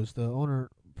Mo's, the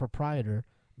owner-proprietor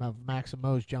of Max and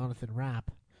Mo's, Jonathan Rapp,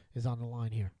 is on the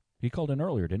line here. He called in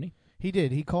earlier, didn't he? He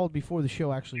did. He called before the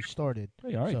show actually started.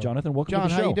 Hey, all right, So- Jonathan, welcome John, to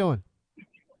the show. how you doing?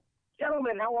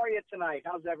 Gentlemen, how are you tonight?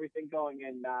 How's everything going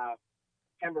in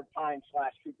Pembroke Pines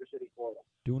 / Cooper City, Florida?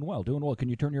 Doing well, doing well. Can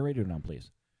you turn your radio down, please?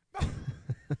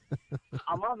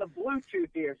 I'm on the Bluetooth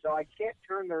here, so I can't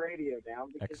turn the radio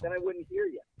down because then I wouldn't hear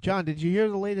you. John, did you hear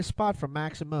the latest spot from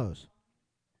Max and Mo's?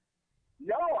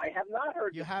 No, I have not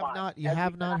heard. You the have spot. not. You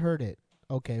have not heard it.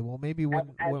 Okay, well maybe when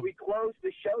As we close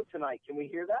the show tonight, can we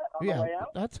hear that on yeah, the way out?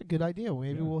 that's a good idea.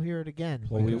 Maybe we'll hear it again.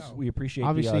 Well, because we appreciate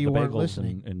obviously the you weren't bagels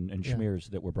listening. and Yeah. schmears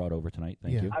that were brought over tonight.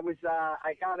 Thank you. I was.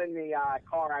 I got in the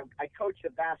car. I coached a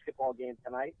basketball game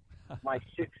tonight. My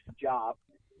sixth job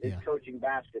is coaching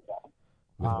basketball.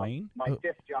 With Wayne? My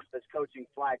fifth job is coaching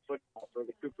flag football for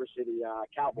the Cooper City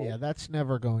Cowboys. Yeah, that's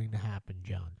never going to happen,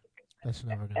 John. That's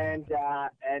never going to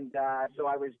happen. And so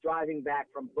I was driving back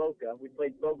from Boca. We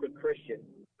played Boca Christian,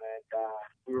 and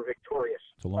we were victorious.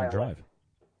 It's a long drive.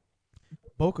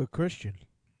 Boca Christian.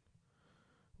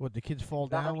 What, the kids fall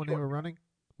down when they were running?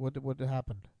 What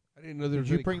happened? I didn't know there Did was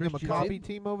you any bring them a Christians copy in-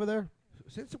 team over there?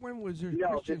 Since when was there No,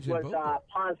 Christians this in was Boca?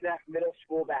 Ponsnack Middle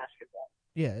School basketball.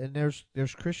 Yeah, and there's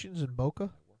Christians in Boca?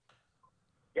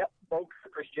 Yep, Boca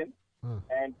Christian. Huh.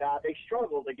 And they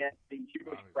struggled against the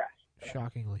Jewish press.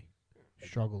 Shockingly.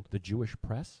 Struggled. The Jewish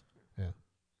press? Yeah.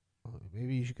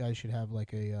 Maybe you guys should have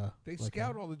like a They like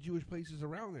scout all the Jewish places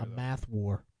around there. a math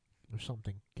war or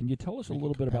something. Can you tell us a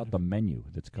little bit about the menu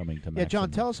that's coming to Max? Yeah, John,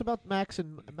 and tell us about Max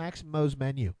and Mo's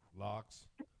menu. Locks.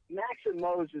 Max and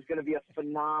Mo's is going to be a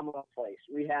phenomenal place.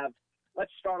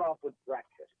 Let's start off with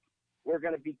breakfast. We're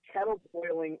going to be kettle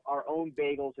boiling our own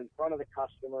bagels in front of the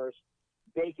customers,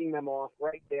 baking them off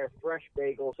right there, fresh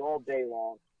bagels all day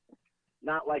long.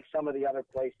 Not like some of the other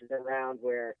places around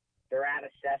where they're out of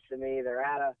sesame, they're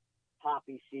out of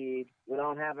poppy seed. We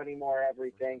don't have any more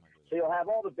everything. So you'll have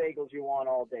all the bagels you want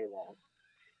all day long.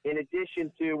 In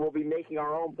addition to, we'll be making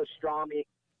our own pastrami,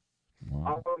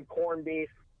 our own corned beef.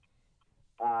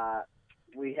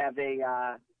 We have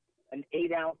an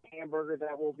 8-ounce hamburger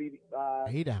that we'll be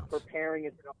 8-ounce preparing.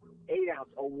 It's an 8-ounce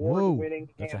award-winning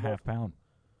That's hamburger. a half pound.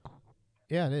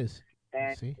 Yeah, it is.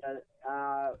 And See?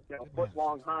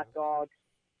 foot-long hot dogs.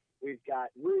 We've got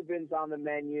Reubens on the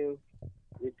menu.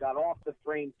 We've got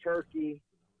off-the-frame turkey.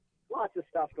 Lots of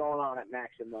stuff going on at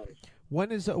Max and Mo's.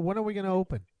 When are we going to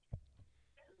open?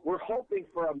 We're hoping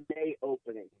for a May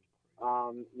opening.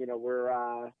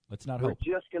 Let's not we're hope.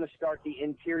 just going to start the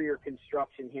interior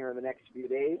construction here in the next few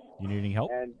days. You need any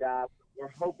help? And we're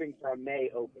hoping for a May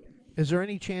opening. Is there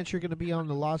any chance you're going to be on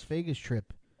the Las Vegas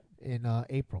trip in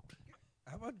April?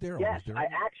 How about Daryl? Yes, I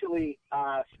actually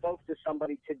spoke to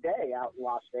somebody today out in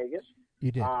Las Vegas.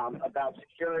 You did? About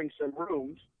securing some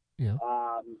rooms. Yeah.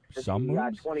 For Some the,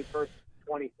 rooms? 21st,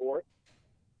 24th.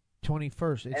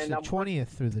 21st. It's And the I'm 20th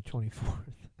through the 24th.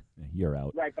 You're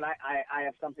out. Right, but I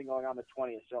have something going on the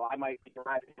 20th, so I might be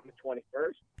arriving on the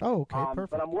 21st. Oh, okay,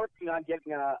 perfect. But I'm working on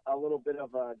getting a little bit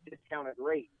of a discounted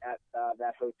rate at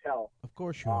that hotel. Of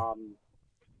course you are.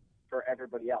 For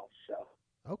everybody else, so.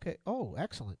 Okay. Oh,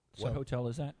 excellent. What hotel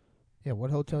is that? Yeah, what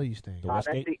hotel are you staying? The That's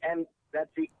Westgate? that's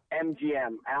the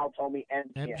MGM. Al told me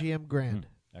MGM. MGM Grand.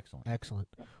 Excellent. Excellent.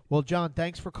 Well, John,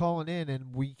 thanks for calling in,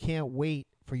 and we can't wait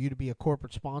for you to be a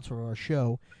corporate sponsor of our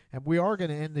show. And we are going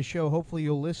to end the show. Hopefully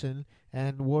you'll listen,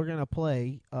 and we're going to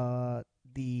play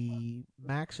the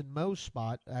Max and Mo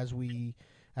spot as we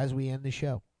end the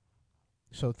show.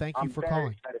 So thank you I'm for very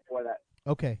calling. excited for that.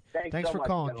 Okay. Thanks so for much,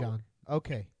 calling, gentlemen. John.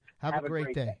 Okay. Have a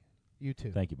great day. You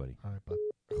too. Thank you, buddy. All right, bud.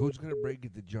 Who's going to break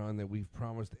it to John that we've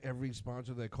promised every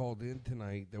sponsor that called in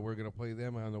tonight that we're going to play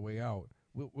them on the way out?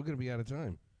 We're going to be out of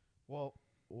time. Well,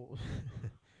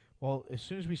 as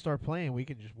soon as we start playing, we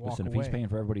can just walk Listen, away. if he's paying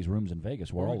for everybody's rooms in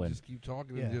Vegas, we're Or all in. Just keep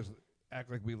talking Yeah. and just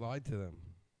act like we lied to them.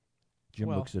 Jim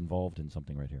Well- looks involved in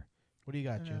something right here. What do you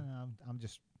got, No, Jim? no,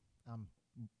 I'm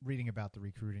reading about the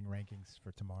recruiting rankings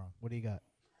for tomorrow. What do you got?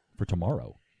 For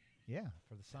tomorrow. Yeah,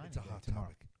 for the signing It's a day hot tomorrow.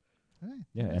 topic. Hey,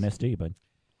 Yeah, it is. NSD, bud.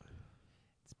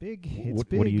 It's big. It's What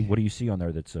big. do you see on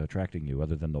there that's attracting you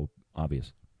other than the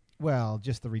obvious? Well,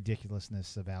 just the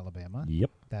ridiculousness of Alabama. Yep.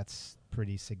 That's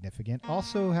pretty significant.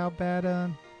 Also, how bad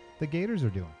the Gators are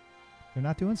doing. They're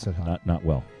not doing so hot. Not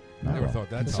well. Not Never well. thought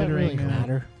that. Does it really Considering,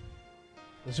 matter?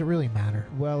 Does it really matter?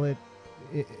 Well,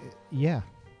 yeah,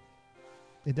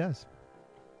 it does.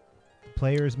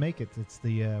 Players make it. It's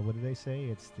the what do they say?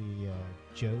 It's the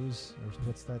Joes or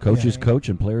what's that? Coaches saying? coach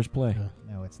and players play.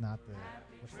 No, it's not the.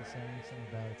 What's the saying? Something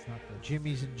about it's not the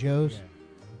Jimmy's and Joe's?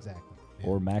 Yeah, exactly.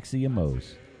 Or Maxie and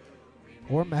Moe's.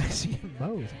 Or Maxie and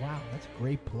Moe's. Wow, that's a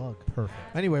great plug. Perfect.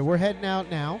 Anyway, we're heading out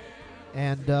now,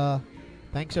 and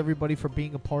thanks everybody for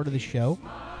being a part of the show.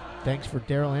 Thanks for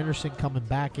Daryl Anderson coming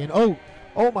back in. Oh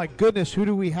my goodness, who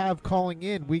do we have calling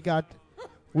in? We got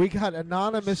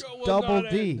anonymous Double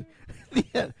D.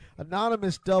 Yeah,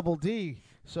 anonymous Double D.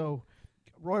 So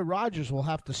Roy Rogers will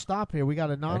have to stop here. We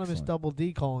got anonymous Excellent. Double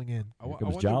D calling in. Here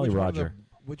comes Jolly Roger.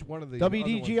 Which one of the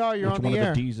WDGR, you're Which on one the of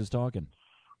air. the D's is talking?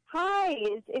 Hi,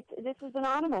 this is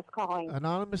Anonymous calling.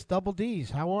 Anonymous Double D's.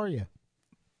 How are you?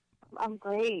 I'm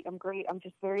great. I'm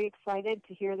just very excited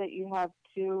to hear that you have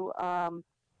two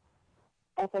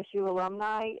FSU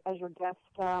alumni as your guest.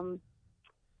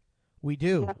 We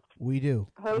do. Yes. We do.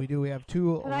 Host We do. We have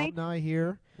two tonight? alumni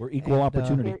here. We're equal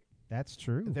opportunity. That's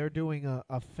true. They're doing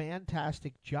a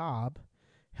fantastic job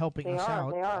helping They us are,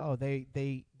 out. they are.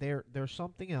 Oh, they're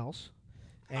something else,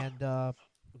 and they're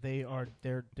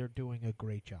doing a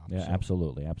great job. Yeah, So,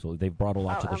 absolutely. They've brought a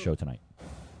lot to the show tonight.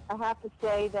 I have to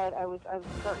say that I was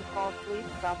starting to fall asleep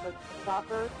about the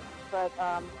soccer, but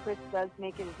Chris does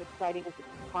make it as exciting as it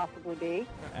can possibly be.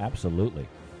 Absolutely.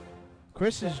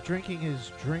 Chris is drinking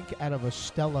his drink out of a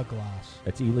Stella glass.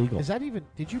 It's illegal. Is that even?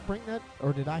 Did you bring that,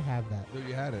 or did I have that? No,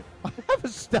 you had it. I have a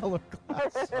Stella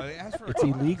glass. I asked for a It's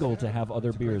glass. illegal to Yeah, have other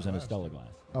it's a great beers in a glass. Stella glass.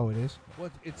 Oh, it is.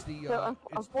 What? It's the. So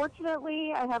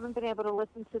unfortunately, I haven't been able to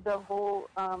listen to the whole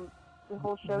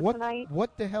show What tonight.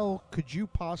 What the hell could you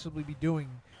possibly be doing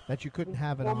that you couldn't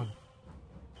have it Well, on?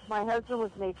 My husband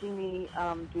was making me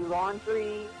do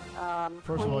laundry.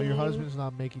 First of all, your clean. husband's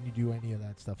not making you do any of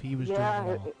that stuff. He was Yeah,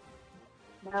 doing it all.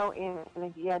 No,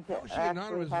 and he had to How is she actually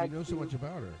anonymous if had you know so to much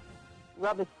about her?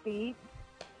 rub his feet.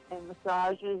 and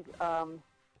massages.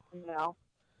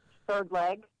 Third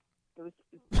leg.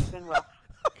 It's been rough.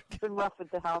 It's been rough at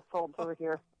the household over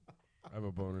here. I have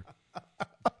a boner.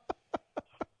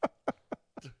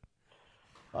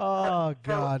 Oh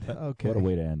God. Okay. What a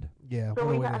way to end. Yeah. So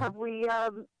what a way to have we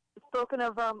spoken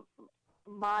of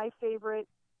my favorite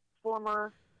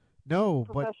former No,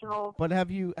 professional? but have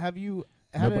you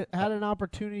had an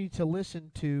opportunity to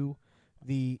listen to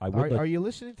the? Are you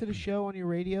listening to the show on your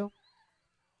radio?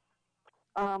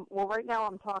 Well, right now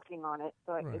I'm talking on it.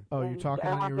 So You're talking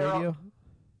on your radio?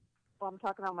 Well, I'm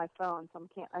talking on my phone, so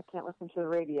I can't listen to the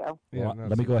radio. Well,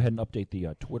 let me go ahead and update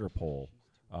the Twitter poll.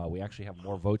 We actually have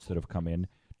more votes that have come in.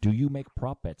 Do you make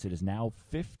prop bets? It is now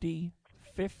 50-50.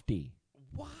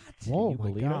 What? Whoa, Can you my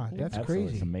believe God, it? that's Absolutely,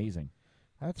 crazy. It's amazing.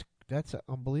 That's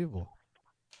unbelievable.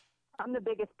 I'm the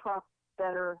biggest prop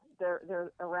better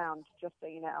they're around, just so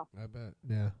you know. I bet.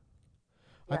 Yeah.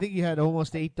 I think you had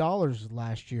almost $8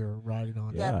 last year riding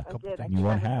on. Yes, a I couple did. things. You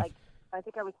won half. I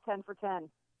think I was 10 for 10.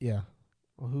 Yeah.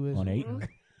 Well, who is On it? 8?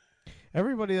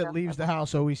 Everybody that leaves the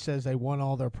house always says they won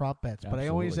all their prop bets, but I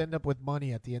always Absolutely. end up with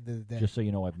money at the end of the day. Just so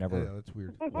you know, I've never that's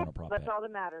weird. won a prop That's bet. all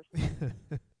that matters.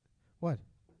 What?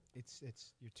 It's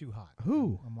you're too hot.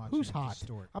 Who? I'm watching Who's it hot?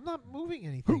 distort. I'm not moving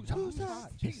anything. Who's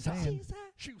hot? Just saying.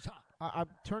 Shoes hot. I'm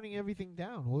turning everything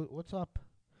down. What's up?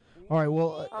 All right.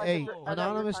 Well, hey,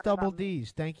 Anonymous Double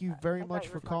D's, thank you very much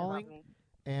for calling,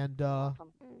 and Turn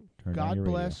down God your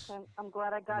radio. bless. And I'm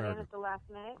glad I got in at the last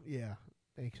minute. Yeah,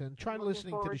 thanks. And try Looking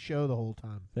listening to the forward- show the whole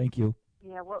time. Thank you.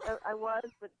 Yeah, well, I was,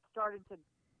 but started to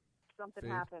something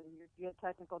Fade. happened. You had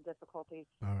technical difficulties.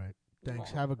 All right.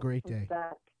 Thanks. Have a great day.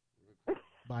 Back.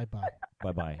 Bye-bye.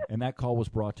 Bye-bye. And that call was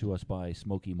brought to us by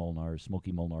Smoky Molnar's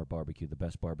Smoky Molnar Barbecue, the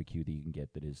best barbecue that you can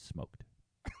get that is smoked.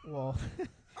 Well,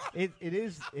 it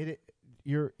is.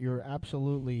 You're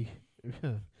absolutely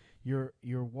you're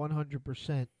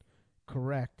 100%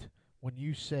 correct when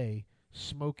you say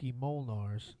Smoky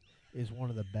Molnar's is one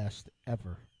of the best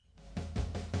ever.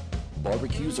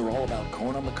 Barbecues are all about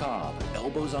corn on the cob,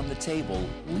 elbows on the table,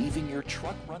 leaving your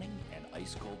truck running, and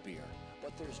ice-cold beer.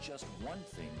 But there's just one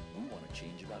thing we want to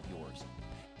change about yours.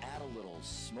 Add a little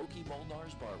Smoky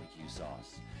Molnar's barbecue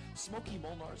sauce. Smoky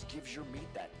Molnar's gives your meat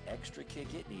that extra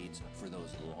kick it needs for those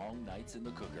long nights in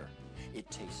the cooker. It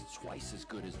tastes twice as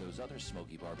good as those other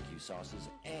smoky barbecue sauces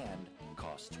and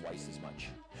costs twice as much.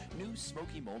 New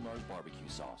Smoky Molnar's barbecue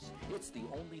sauce. It's the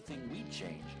only thing we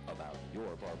change about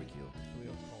your barbecue.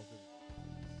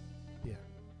 Yeah.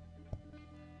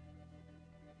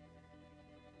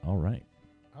 All right.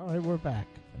 All right, we're back.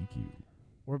 Thank you.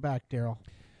 We're back, Daryl.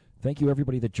 Thank you,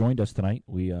 everybody that joined us tonight.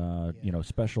 We,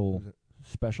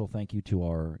 special thank you to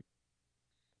our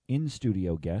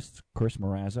in-studio guests, Chris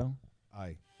Marrazzo.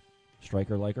 Aye.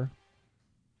 Striker Liker.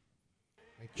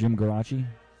 Jim Guarasci.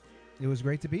 It was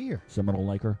great to be here. Seminole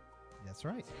Liker. That's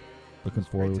right. Looking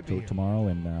Great forward to be to it here. tomorrow.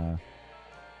 And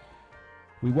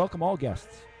we welcome all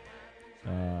guests.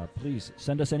 Please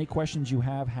send us any questions you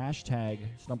have. Hashtag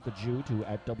Stump the Jew to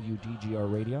at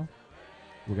WDGR Radio.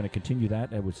 We're going to continue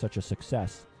that. It was such a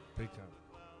success. Big time.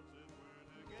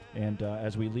 And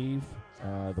as we leave,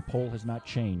 the poll has not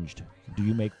changed. Do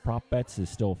you make prop bets? Is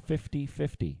still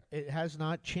 50-50. It has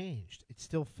not changed. It's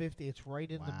still 50. It's right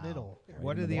in the middle.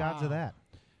 What are the odds of that?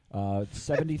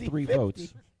 73 50-50.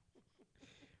 votes.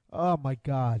 Oh my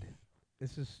God,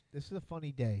 this is a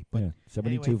funny day. But Yeah, 72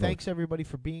 anyway, votes. thanks everybody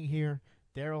for being here.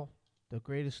 Daryl, the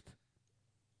greatest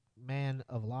man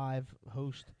of live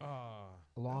host,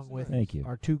 along with Thank you.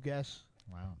 our two guests.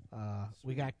 Wow.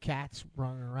 We got cats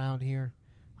running around here.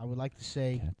 I would like to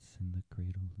say, Cats in the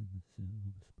cradle and the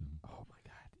silver spoon. oh my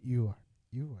God,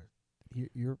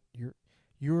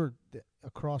 you're a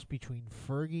cross between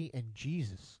Fergie and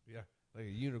Jesus. Yeah, like a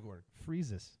unicorn.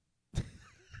 Freezes.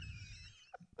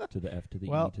 To the F, to the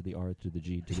Well- E, to the R, to the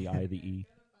G, to the I, the E.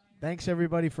 Thanks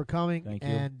everybody for coming, Thank you.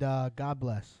 and God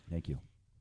bless. Thank you.